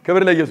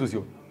ክብር ለኢየሱስ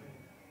ይሁን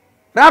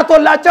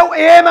ራርቶላቸው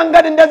ይሄ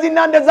መንገድ እንደዚህና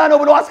እንደዛ ነው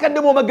ብሎ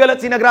አስቀድሞ መገለጽ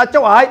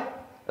ሲነግራቸው አይ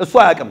እሱ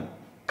አያውቅም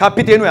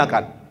ካፒቴኑ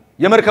ያውቃል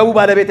የመርከቡ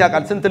ባለቤት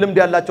ያውቃል ስንት ልምድ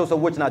ያላቸው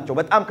ሰዎች ናቸው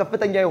በጣም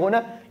ከፍተኛ የሆነ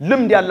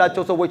ልምድ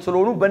ያላቸው ሰዎች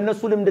ስለሆኑ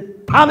በእነሱ ልምድ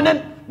ታምነን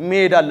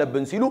መሄድ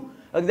አለብን ሲሉ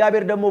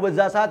እግዚአብሔር ደግሞ በዛ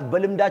ሰዓት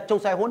በልምዳቸው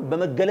ሳይሆን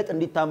በመገለጥ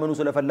እንዲታመኑ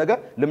ስለፈለገ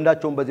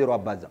ልምዳቸውን በዜሮ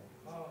አባዛ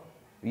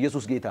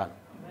ኢየሱስ ጌታ ነው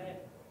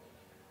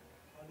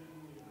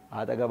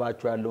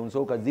አጠገባቸው ያለውን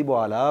ሰው ከዚህ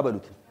በኋላ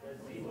በሉት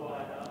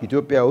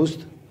ኢትዮጵያ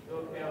ውስጥ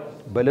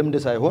በልምድ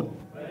ሳይሆን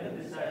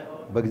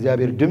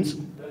በእግዚአብሔር ድምጽ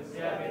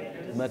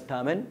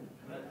መታመን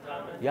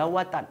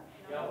ያዋጣል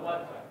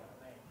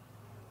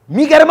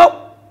ሚገርመው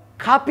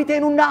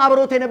ካፒቴኑና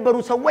አብሮት የነበሩ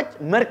ሰዎች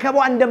መርከቧ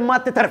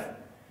እንደማትተርፍ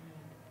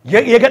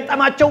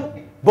የገጠማቸው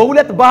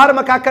በሁለት ባህር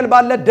መካከል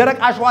ባለ ደረቅ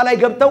አሸዋ ላይ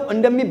ገብተው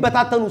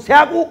እንደሚበታተኑ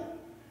ሲያቁ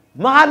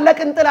መሐለቅ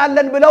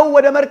እንጥላለን ብለው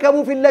ወደ መርከቡ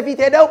ፊት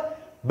ለፊት ሄደው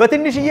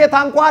በትንሽዬ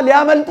ታንኳ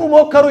ሊያመልጡ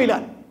ሞከሩ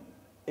ይላል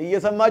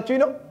እየሰማችሁ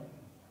ነው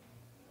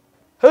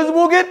ህዝቡ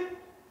ግን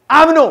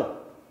አምኖ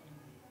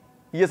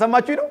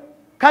እየሰማችሁ ነው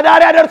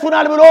ከዳር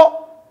ያደርሱናል ብሎ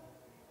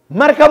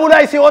መርከቡ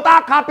ላይ ሲወጣ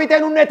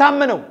ካፒቴኑን ነው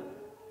የታመነው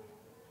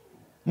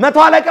መቶ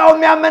አለቃው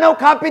የሚያመነው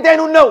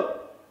ካፒቴኑን ነው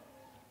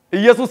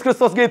ኢየሱስ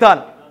ክርስቶስ ጌታ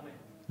ነው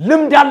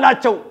ልምድ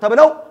ያላቸው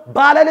ተብለው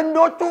ባለ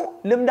ልምዶቹ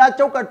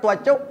ልምዳቸው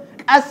ቀርቷቸው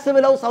ቀስ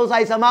ብለው ሰው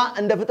ሳይሰማ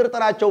እንደ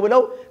ፍጥርጥራቸው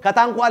ብለው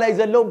ከታንኳ ላይ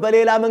ዘለው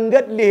በሌላ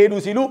መንገድ ሊሄዱ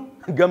ሲሉ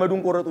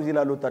ገመዱን ቆረጡ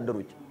ይላሉ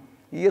ወታደሮች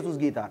ኢየሱስ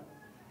ጌታ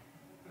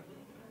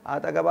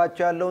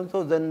አጠገባቸው ያለውን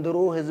ሰው ዘንድሮ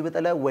ህዝብ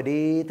ጥለ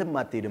ወዴትም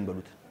አትሄድም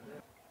በሉት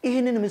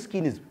ይሄንን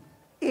ምስኪን ህዝብ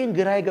ይሄን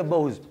ግራ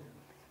የገባው ህዝብ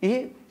ይሄ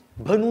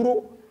በኑሮ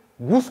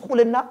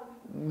ጉስቁልና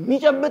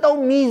ሚጨብጠው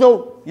ሚይዘው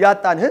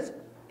ያጣን ህዝብ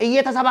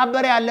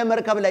እየተሰባበረ ያለ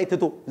መርከብ ላይ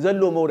ትቶ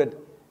ዘሎ መውረድ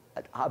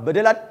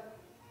በደላድ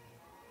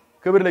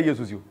ክብር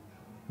ለኢየሱስ ይሁን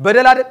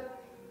በደላድ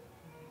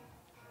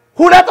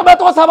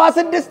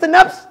 276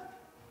 ነፍስ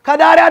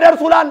ከዳር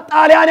ያደርሱላን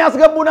ጣሊያን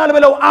ያስገቡናል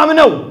ብለው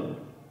አምነው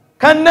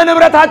ከነ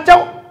ንብረታቸው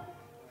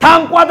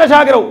ታንኳ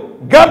ተሻግረው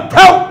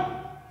ገብተው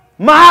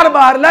መሐር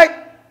ባህር ላይ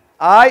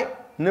አይ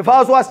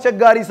ንፋሱ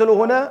አስቸጋሪ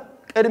ስለሆነ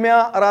ቅድሚያ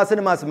ራስን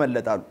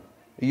ማስመለጣሉ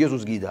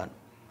ኢየሱስ ጌታ ነው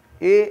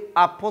ይሄ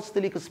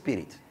አፖስቶሊክ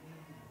ስፒሪት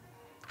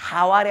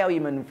ሐዋርያዊ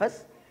መንፈስ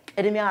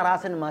ቅድሚያ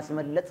ራስን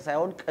ማስመለጥ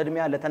ሳይሆን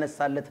ቅድሚያ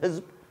ለተነሳለት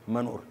ህዝብ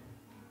መኖር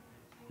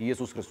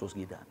ኢየሱስ ክርስቶስ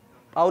ጌታ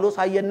ጳውሎስ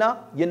አየና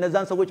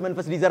የነዛን ሰዎች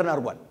መንፈስ ሊዘርን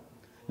አርጓል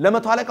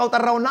ለመቶ አለቃው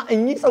ጠራውና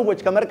እኚህ ሰዎች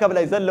ከመርከብ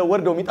ላይ ዘለው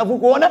ወርደው የሚጠፉ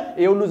ከሆነ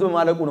ይሄ ሁሉ ህዝብ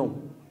ማለቁ ነው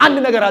አንድ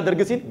ነገር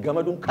አድርግ ሲል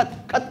ገመዱን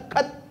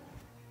ከት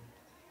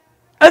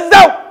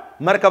እዛው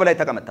መርከብ ላይ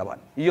ተቀመጠባል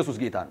ኢየሱስ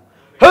ጌታ ነው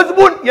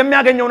ህዝቡን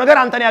የሚያገኘው ነገር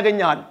አንተን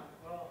ያገኛል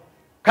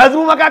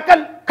ከህዝቡ መካከል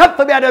ከፍ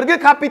ቢያደርግ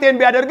ካፒቴን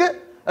ቢያደርግ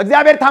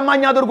እግዚአብሔር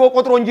ታማኝ አድርጎ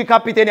ቆጥሮ እንጂ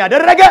ካፒቴን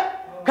ያደረገ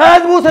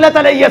ከህዝቡ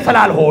ስለተለየ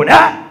ስላልሆነ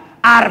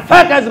አርፈ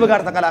ከህዝብ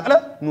ጋር ተቀላቅለ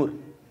ኑር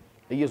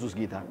ኢየሱስ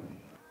ጌታ ነው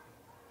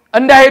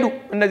እንዳይሄዱ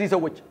እነዚህ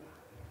ሰዎች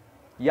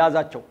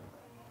ያዛቸው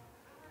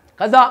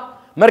ከዛ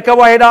መርከቧ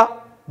ሄዳ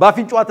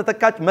ባፊንጫዋ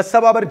ተተካች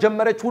መሰባበር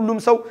ጀመረች ሁሉም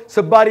ሰው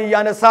ስባሪ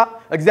ያነሳ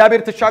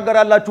እግዚአብሔር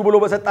ተሻገራላችሁ ብሎ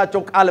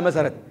በሰጣቸው ቃል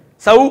መሰረት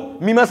ሰው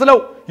የሚመስለው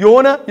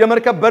የሆነ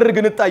የመርከብ በር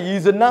ግንጣ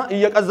ይይዝና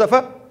እየቀዘፈ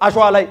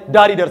አሸዋ ላይ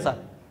ዳር ይደርሳል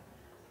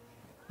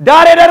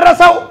ዳር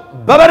የደረሰው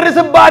በበር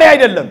ስባሪ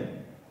አይደለም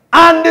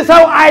አንድ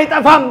ሰው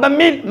አይጠፋም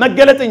በሚል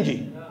መገለጥ እንጂ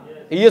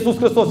ኢየሱስ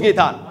ክርስቶስ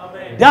ጌታ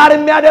ዳር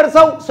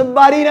የሚያደርሰው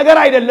ስባሪ ነገር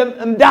አይደለም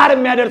ዳር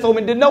የሚያደርሰው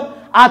ምንድነው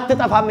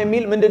አትጠፋም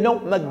የሚል ምንድነው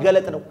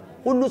መገለጥ ነው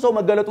ሁሉ ሰው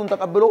መገለጡን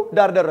ተቀብሎ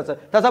ዳር ደረሰ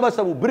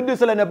ተሰበሰቡ ብርድ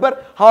ስለነበር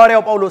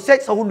ሐዋርያው ጳውሎስ ሲያይ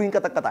ሰው ሁሉ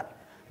ይንቀጠቀጣል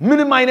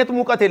ምንም አይነት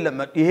ሙቀት የለም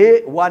ይሄ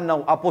ዋናው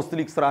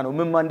አፖስቶሊክ ስራ ነው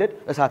ምን ማንደድ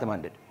እሳት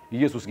ማንደድ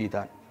ኢየሱስ ጌታ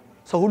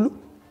ሰው ሁሉ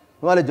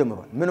ማለት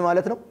ጀምሯል ምን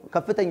ማለት ነው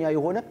ከፍተኛ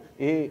የሆነ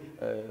ይሄ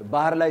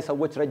ባህር ላይ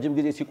ሰዎች ረጅም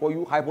ጊዜ ሲቆዩ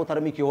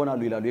ሃይፖተርሚክ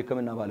ይሆናሉ ይላሉ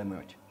የሕክምና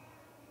ባለሙያዎች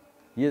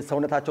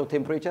የሰውነታቸው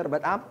ቴምፕሬቸር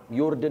በጣም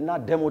ይወርድና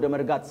ደም ወደ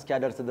መርጋት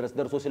እስኪያደርስ ድረስ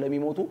ደርሶ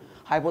ስለሚሞቱ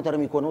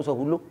ሃይፖተርሚክ ሆነው ሰው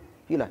ሁሉ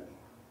ይላል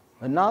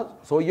እና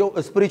ሰውየው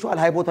ስፒሪቹዋል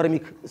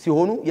ሃይፖተርሚክ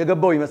ሲሆኑ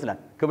የገባው ይመስላል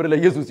ክብር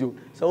ለኢየሱስ ይሁን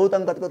ሰው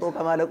ተንቀጥቀጦ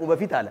ከማለቁ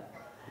በፊት አለ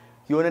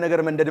የሆነ ነገር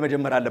መንደድ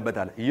መጀመር አለበት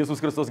አለ ኢየሱስ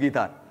ክርስቶስ ጌታ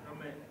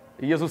አሜን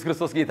ኢየሱስ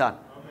ክርስቶስ ጌታ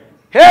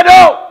ሄዶ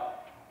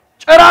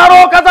ጭራሮ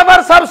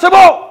ከተፈር ሰብስቦ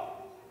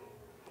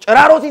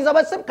ጭራሮ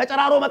ሲሰበስብ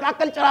ከጭራሮ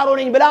መካከል ጭራሮ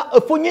ነኝ ብላ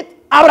እፉኝት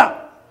አብራ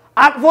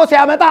አቅፎ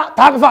ሲያመጣ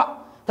ታቅፋ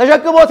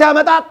ተሸክሞ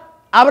ሲያመጣ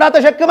አብራ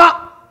ተሸክማ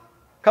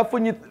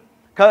ከፉኝት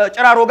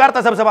ከጭራሮ ጋር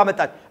ተሰብስባ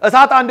መጣች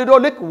እሳት አንድዶ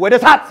ልክ ወደ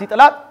እሳት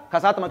ሲጥላት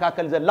ከእሳት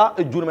መካከል ዘላ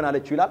እጁን ምን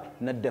አለችው ይላል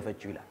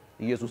ነደፈችው ይላል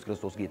ኢየሱስ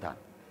ክርስቶስ ጌታ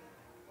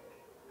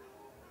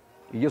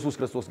ኢየሱስ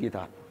ክርስቶስ ጌታ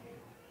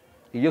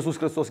ኢየሱስ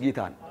ክርስቶስ ጌታ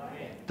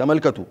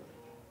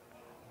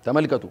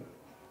ተመልከቱ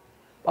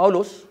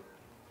ጳውሎስ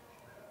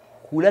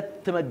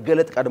ሁለት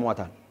መገለጥ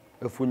ቀድሟታል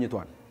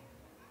እፉኝቷን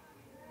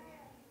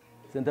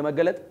ስንት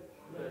መገለጥ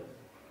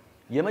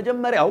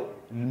የመጀመሪያው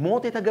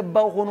ሞት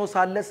የተገባው ሆኖ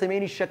ሳለ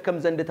ስሜን ይሸከም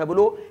ዘንድ ተብሎ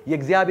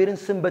የእግዚአብሔርን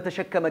ስም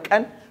በተሸከመ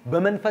ቀን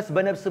በመንፈስ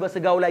በነፍስ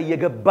በስጋው ላይ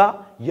የገባ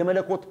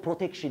የመለኮት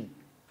ፕሮቴክሽን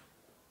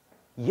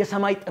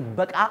የሰማይ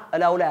ጥበቃ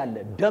እላው ላይ አለ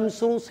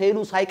ደምስሩ ሴሉ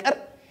ሳይቀር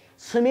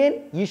ስሜን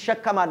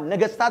ይሸከማል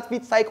ነገስታት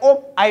ፊት ሳይቆም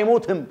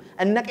አይሞትም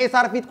እነ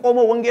ቄሳር ፊት ቆሞ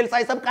ወንጌል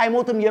ሳይሰብክ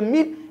አይሞትም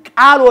የሚል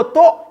ቃል ወጥቶ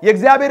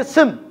የእግዚአብሔር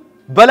ስም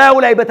በላዩ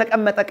ላይ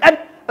በተቀመጠ ቀን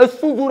እሱ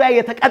ዙሪያ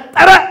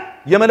የተቀጠረ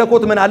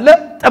የመለኮት ምን አለ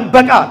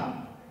ጥበቃ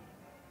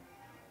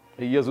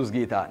ኢየሱስ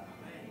ጌታ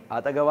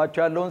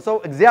አጠገባቸው ያለውን ሰው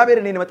እግዚአብሔር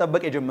እኔን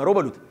መጠበቅ የጀመረው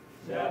በሉት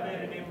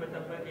እግዚአብሔር እኔን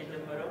መጠበቅ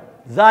የጀመረው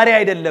ዛሬ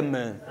አይደለም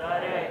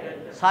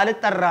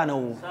ሳልጠራ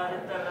ነው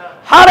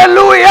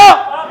ሃሌሉያ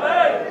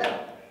አሜን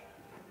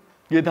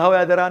ጌታው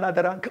ያደራና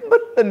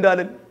ክንብል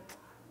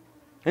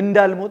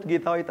እንዳልሞት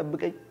ጌታው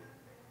ይጠብቀኝ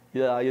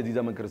የዚህ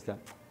ዘመን ክርስቲያን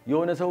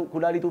የሆነ ሰው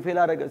ኩላሊቱ ፌል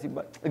አረገ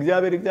ሲባል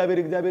እግዚአብሔር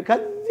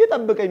ከዚህ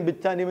ጠብቀኝ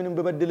ብቻ እኔ ምንም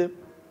በበድል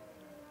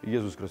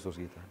ኢየሱስ ክርስቶስ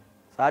ጌታ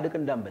ጻድቅ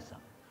እንዳንበሳ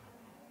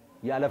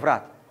ያለ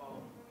ፍርሃት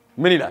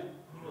ምን ይላል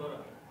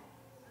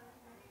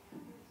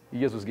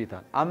ኢየሱስ ጌታ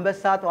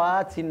አንበሳ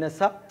ጧት ሲነሳ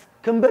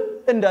ክንብል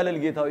እንዳለል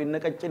ጌታው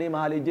ይነቀጭኔ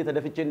መሃል እጄ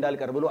ተደፍቼ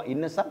እንዳልቀር ብሎ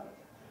ይነሳ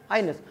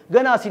አይነስ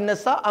ገና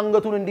ሲነሳ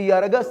አንገቱን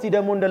እንዲያረጋ እስቲ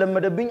ደሞ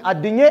እንደለመደብኝ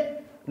አድኜ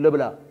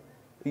ለብላ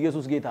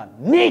ኢየሱስ ጌታ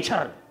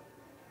ኔቸር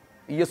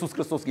ኢየሱስ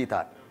ክርስቶስ ጌታ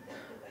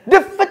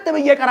ድፍት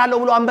በየቀራለው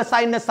ብሎ አንበሳ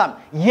አይነሳም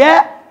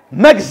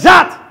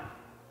የመግዛት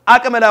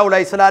አቅመላው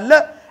ላይ ስላለ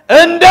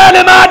እንደ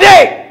ልማዴ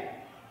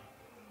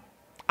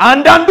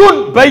አንዳንዱን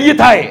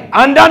በይታዬ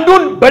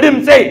አንዳንዱን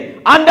በድምጼ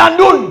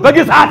አንዳንዱን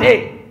በግሳቴ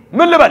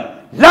ምን ልበል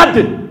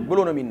ላድን ብሎ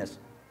ነው የሚነሳ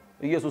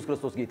ኢየሱስ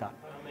ክርስቶስ ጌታ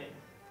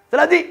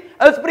ስለዚህ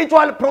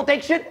ስፒሪቹዋል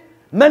ፕሮቴክሽን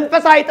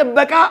መንፈሳዊ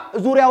ጥበቃ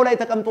ዙሪያው ላይ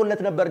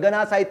ተቀምጦለት ነበር ገና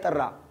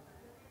ሳይጠራ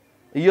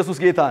ኢየሱስ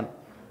ጌታን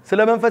ስለ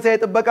መንፈሳዊ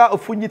ጥበቃ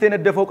እፉኝት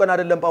የነደፈው ቀን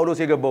አይደለም ጳውሎስ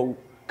የገባው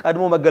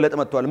ቀድሞ መገለጥ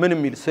መጥቷል ምን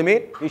የሚል ስሜ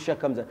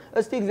ይሸከም ዘንድ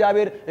እስቲ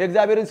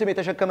የእግዚአብሔርን ስም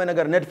የተሸከመ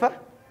ነገር ነድፈ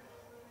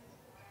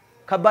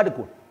ከባድ እኮ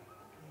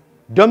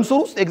ደምስሩ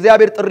ውስጥ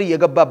እግዚአብሔር ጥሪ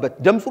የገባበት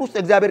ደምስሩ ውስጥ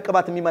እግዚአብሔር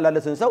ቅባት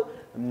የሚመላለስን ሰው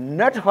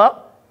ነድፋ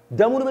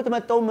ደሙን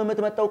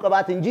የምትመጣው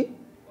ቅባት እንጂ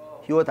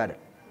ህይወት አይደል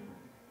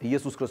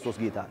ኢየሱስ ክርስቶስ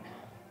ጌታ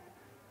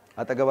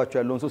አጠገባችሁ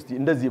ያለውን ሰው እስቲ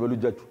እንደዚህ በሉ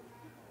እጃችሁ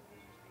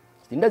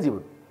እስቲ እንደዚህ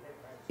በሉ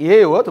ይሄ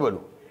ህይወት በሉ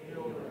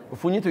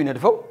እፉኝቱ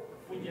ይነድፈው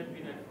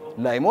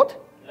ላይሞት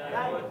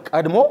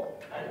ቀድሞ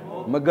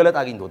መገለጥ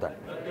አግኝቶታል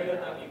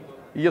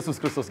ኢየሱስ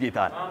ክርስቶስ ጌታ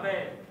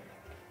አሜን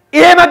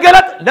ይሄ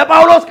መገለጥ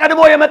ለጳውሎስ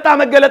ቀድሞ የመጣ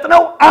መገለጥ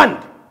ነው አንድ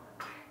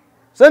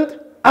ስንት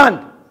አንድ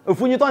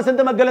እፉኝቷን ስንት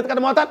መገለጥ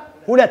ቀድሟታል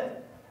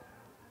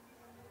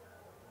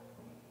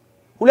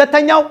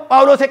ሁለተኛው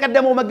ጳውሎስ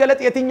የቀደመው መገለጥ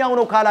የትኛው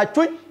ነው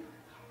ካላችሁኝ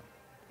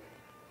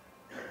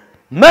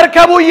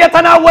መርከቡ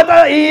እየተናወጠ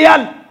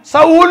ይያል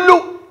ሰው ሁሉ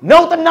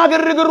ነውጥና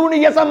ግርግሩን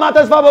እየሰማ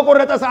ተስፋ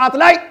በቆረጠ ሰዓት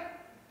ላይ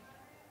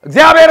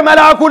እግዚአብሔር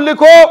መልአኩን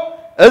ልኮ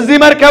እዚህ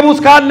መርከብ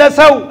ውስጥ ካለ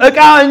ሰው ዕቃ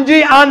እንጂ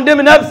አንድም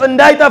ነፍስ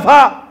እንዳይጠፋ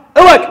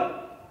እወቅ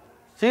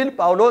ሲል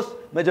ጳውሎስ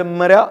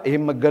መጀመሪያ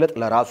ይሄን መገለጥ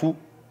ለራሱ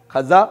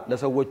ከዛ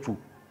ለሰዎቹ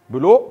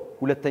ብሎ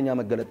ሁለተኛ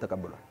መገለጥ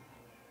ተቀብሏል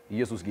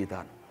ኢየሱስ ጌታ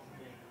ነው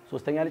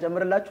ሶስተኛ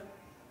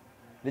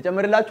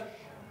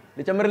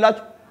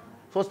ልጨምርላችሁ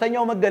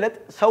ሶስተኛው መገለጥ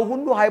ሰው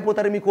ሁሉ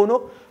ሃይፖተርሚክ ሆኖ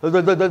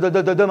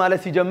ማለት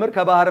ሲጀምር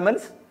ከባህር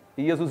መልስ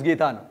ኢየሱስ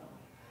ጌታ ነው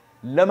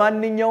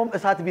ለማንኛውም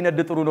እሳት ቢነድ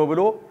ጥሩ ነው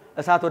ብሎ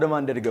እሳት ወደ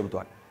ማንደድ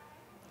ገብቷል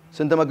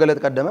ስንት መገለጥ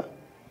ቀደመ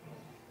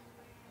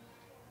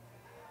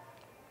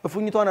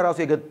እፉኝቷን ራሱ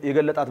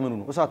የገለጣት ምኑ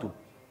ነው እሳቱ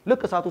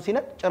ልክ እሳቱ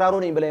ሲነድ ጭራሮ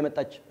ነኝ ብላ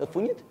የመጣች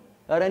እፉኝት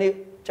አረኔ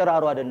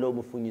ጭራሮ አይደለም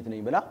እፉኝት ነኝ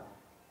ብላ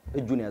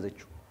እጁን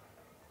ያዘችው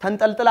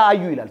ተንጠልጥላ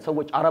አዩ ይላል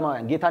ሰዎች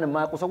አረማውያን ጌታን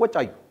የማያውቁ ሰዎች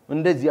አዩ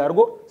እንደዚህ አርጎ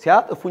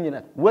ሲያት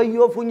እፉኝነት ወዮ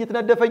እፉኝት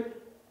ነደፈኝ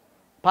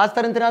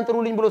ፓስተር እንትናን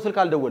ጥሩልኝ ብሎ ስልክ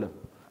አልደወለም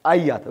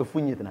አያት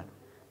እፉኝት ናት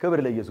ክብር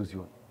ለኢየሱስ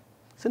ይሁን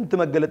ስንት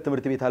መገለጥ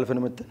ትምህርት ቤት አልፈን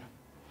መጥተን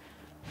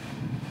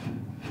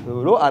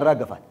ብሎ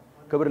አራገፋት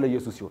ክብር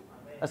ለኢየሱስ ይሁን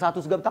እሳት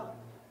ውስጥ ገብታ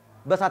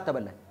በሳት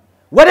ተበላኝ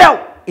ወዲያው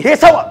ይሄ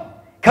ሰው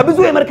ከብዙ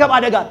የመርከብ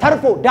አደጋ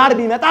ተርፎ ዳር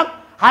ቢመጣም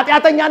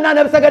ኃጢያተኛና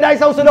ነፍሰ ገዳይ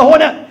ሰው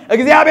ስለሆነ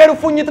እግዚአብሔር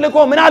እፉኝት ልኮ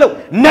ምን አለው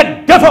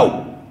ነደፈው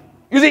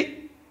ይዚ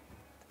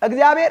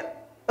እግዚአብሔር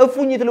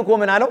እፉኝት ልኮ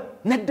ምን አለው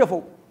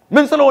ነደፈው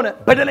ምን ስለሆነ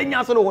በደለኛ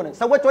ስለሆነ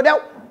ሰዎች ወዲያው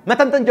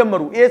መተንተን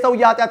ጀመሩ ይሄ ሰው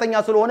ኃጢያተኛ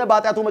ስለሆነ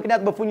በኃጢያቱ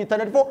ምክንያት በእፉኝት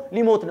ተነድፎ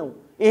ሊሞት ነው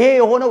ይሄ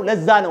የሆነው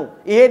ለዛ ነው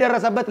ይሄ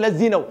ደረሰበት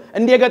ለዚህ ነው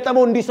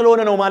እንዲገጠመው እንዲ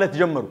ስለሆነ ነው ማለት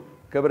ጀመሩ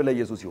ክብር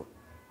ለኢየሱስ ይሁን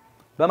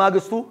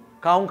በማግስቱ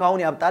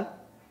ካሁን ያብጣል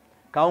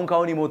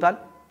ካሁን ይሞታል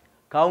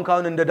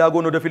ካሁን እንደ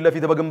ዳጎን ወደ ፊት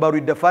ለፊት በግንባሩ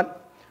ይደፋል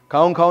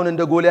ካሁን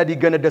እንደ ጎልያድ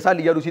ይገነደሳል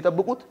ይያሉ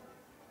ሲጠብቁት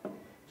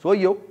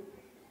ሶየው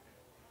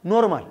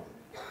ኖርማል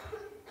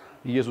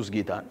ኢየሱስ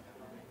ጌታ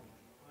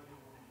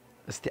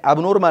እስቲ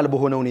አብኖርማል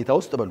በሆነ ሁኔታ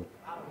ውስጥ በሉ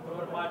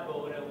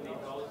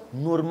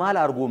ኖርማል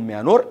አርጎ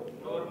የሚያኖር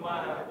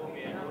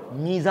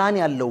ሚዛን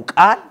ያለው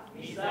ቃል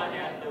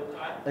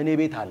እኔ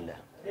ቤት አለ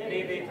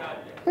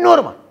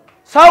ኖርማል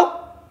ሰው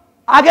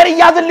አገር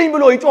ያዝልኝ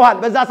ብሎ ይጮሃል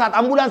በዛ ሰዓት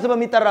አምቡላንስ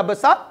በሚጠራበት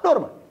ሰዓት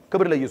ኖርማል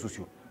ክብር ለኢየሱስ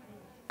ይሁን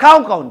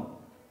ካሁን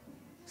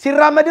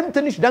ሲራመድም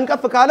ትንሽ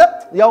ደንቀፍ ካለ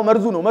ያው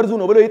መርዙ ነው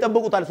ብለው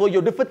ይጠብቁታል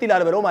ሰውየው ድፍት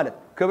ይላል ብለው ማለት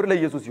ክብር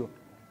ለኢየሱስ ይሁን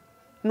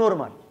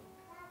ኖርማል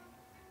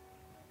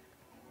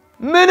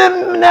ምንም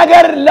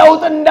ነገር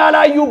ለውጥ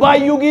እንዳላዩ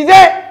ባዩ ጊዜ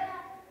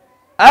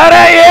አረ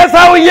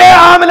የሰውዬ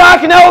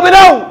አምላክ ነው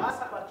ብለው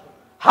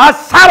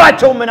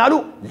ሐሳባቸውን ምን አሉ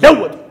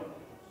ለወጡ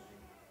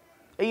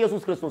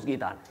ኢየሱስ ክርስቶስ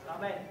ጌታ ነው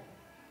አሜን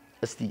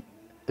እስቲ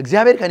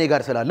እግዚአብሔር ከኔ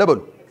ጋር ስላለ በሉ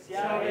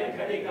እግዚአብሔር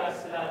ከኔ ጋር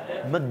ስላለ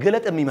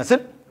መገለጥ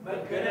የሚመስል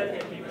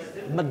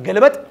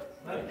መገልበጥ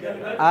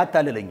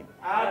አታለለኝም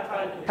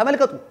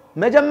ተመልከቱ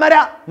መጀመሪያ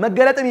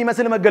መገለጥ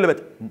የሚመስል መገልበጥ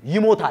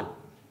ይሞታል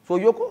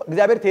ሰውየው እኮ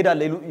እግዚአብሔር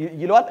ትሄዳለ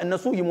ይለዋል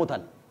እነሱ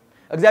ይሞታል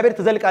እግዚአብሔር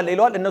ትዘልቃለ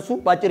ይለዋል እነሱ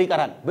ባጭር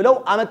ይቀራል ብለው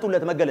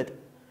አመጡለት መገለጥ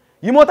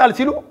ይሞታል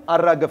ሲሉ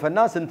አራገፈና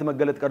ስንት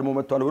መገለጥ ቀድሞ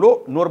መጥቷል ብሎ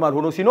ኖርማል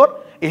ሆኖ ሲኖር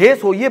ይሄ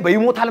ሰውዬ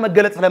በይሞታል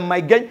መገለጥ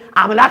ስለማይገኝ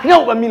አምላክ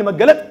ነው በሚል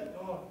መገለጥ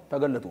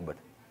ተገለጡበት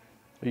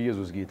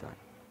ኢየሱስ ጌታ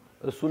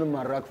እሱንም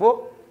አራግፎ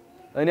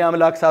እኔ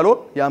አምላክ ሳልሆን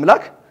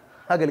ያምላክ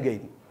አገልጋይ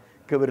ነኝ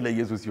ክብር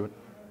ለኢየሱስ ይሁን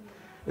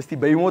እስቲ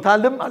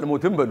በይሞታልም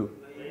አልሞትም በሉ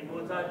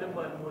በይሞታልም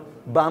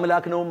አልሞትም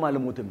በአምላክ ነውም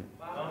አልሞትም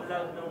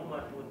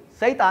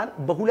ሰይጣን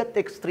በሁለት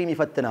ኤክስትሪም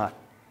ይፈትናል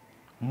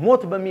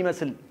ሞት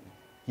በሚመስል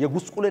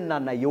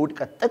የጉስቁልናና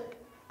የውድቀት ጥግ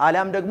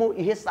አለም ደግሞ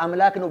ይሄስ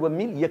አምላክ ነው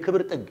በሚል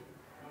የክብር ጥግ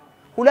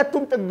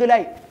ሁለቱም ጥግ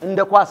ላይ እንደ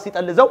ኳስ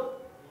ሲጠልዘው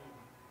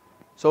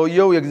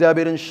ሰውየው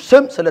የእግዚአብሔርን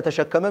ስም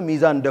ስለተሸከመ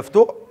ሚዛን ደፍቶ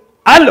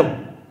አለው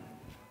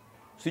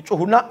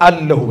ሲጮሁና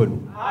አለው በሉ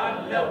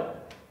አለው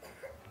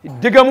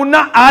ድገሙና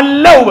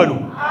አለው በሉ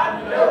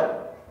አለው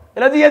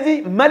ስለዚህ የዚህ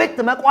መልእክት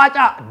መቋጫ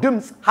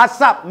ድምጽ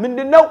ሐሳብ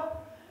ምንድነው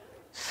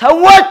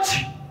ሰዎች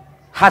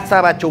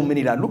ሐሳባቸው ምን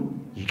ይላሉ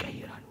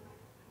ይቀይራሉ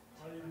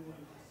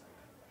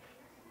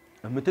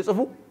እምትጽፉ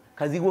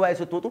ከዚህ ጉባኤ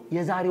ስትወጡ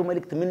የዛሬው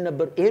መልእክት ምን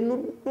ነበር ይሄን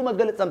ሁሉ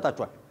መገለጽ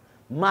ሰምታችኋል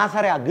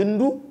ማሰሪያ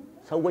ግንዱ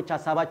ሰዎች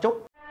ሐሳባቸው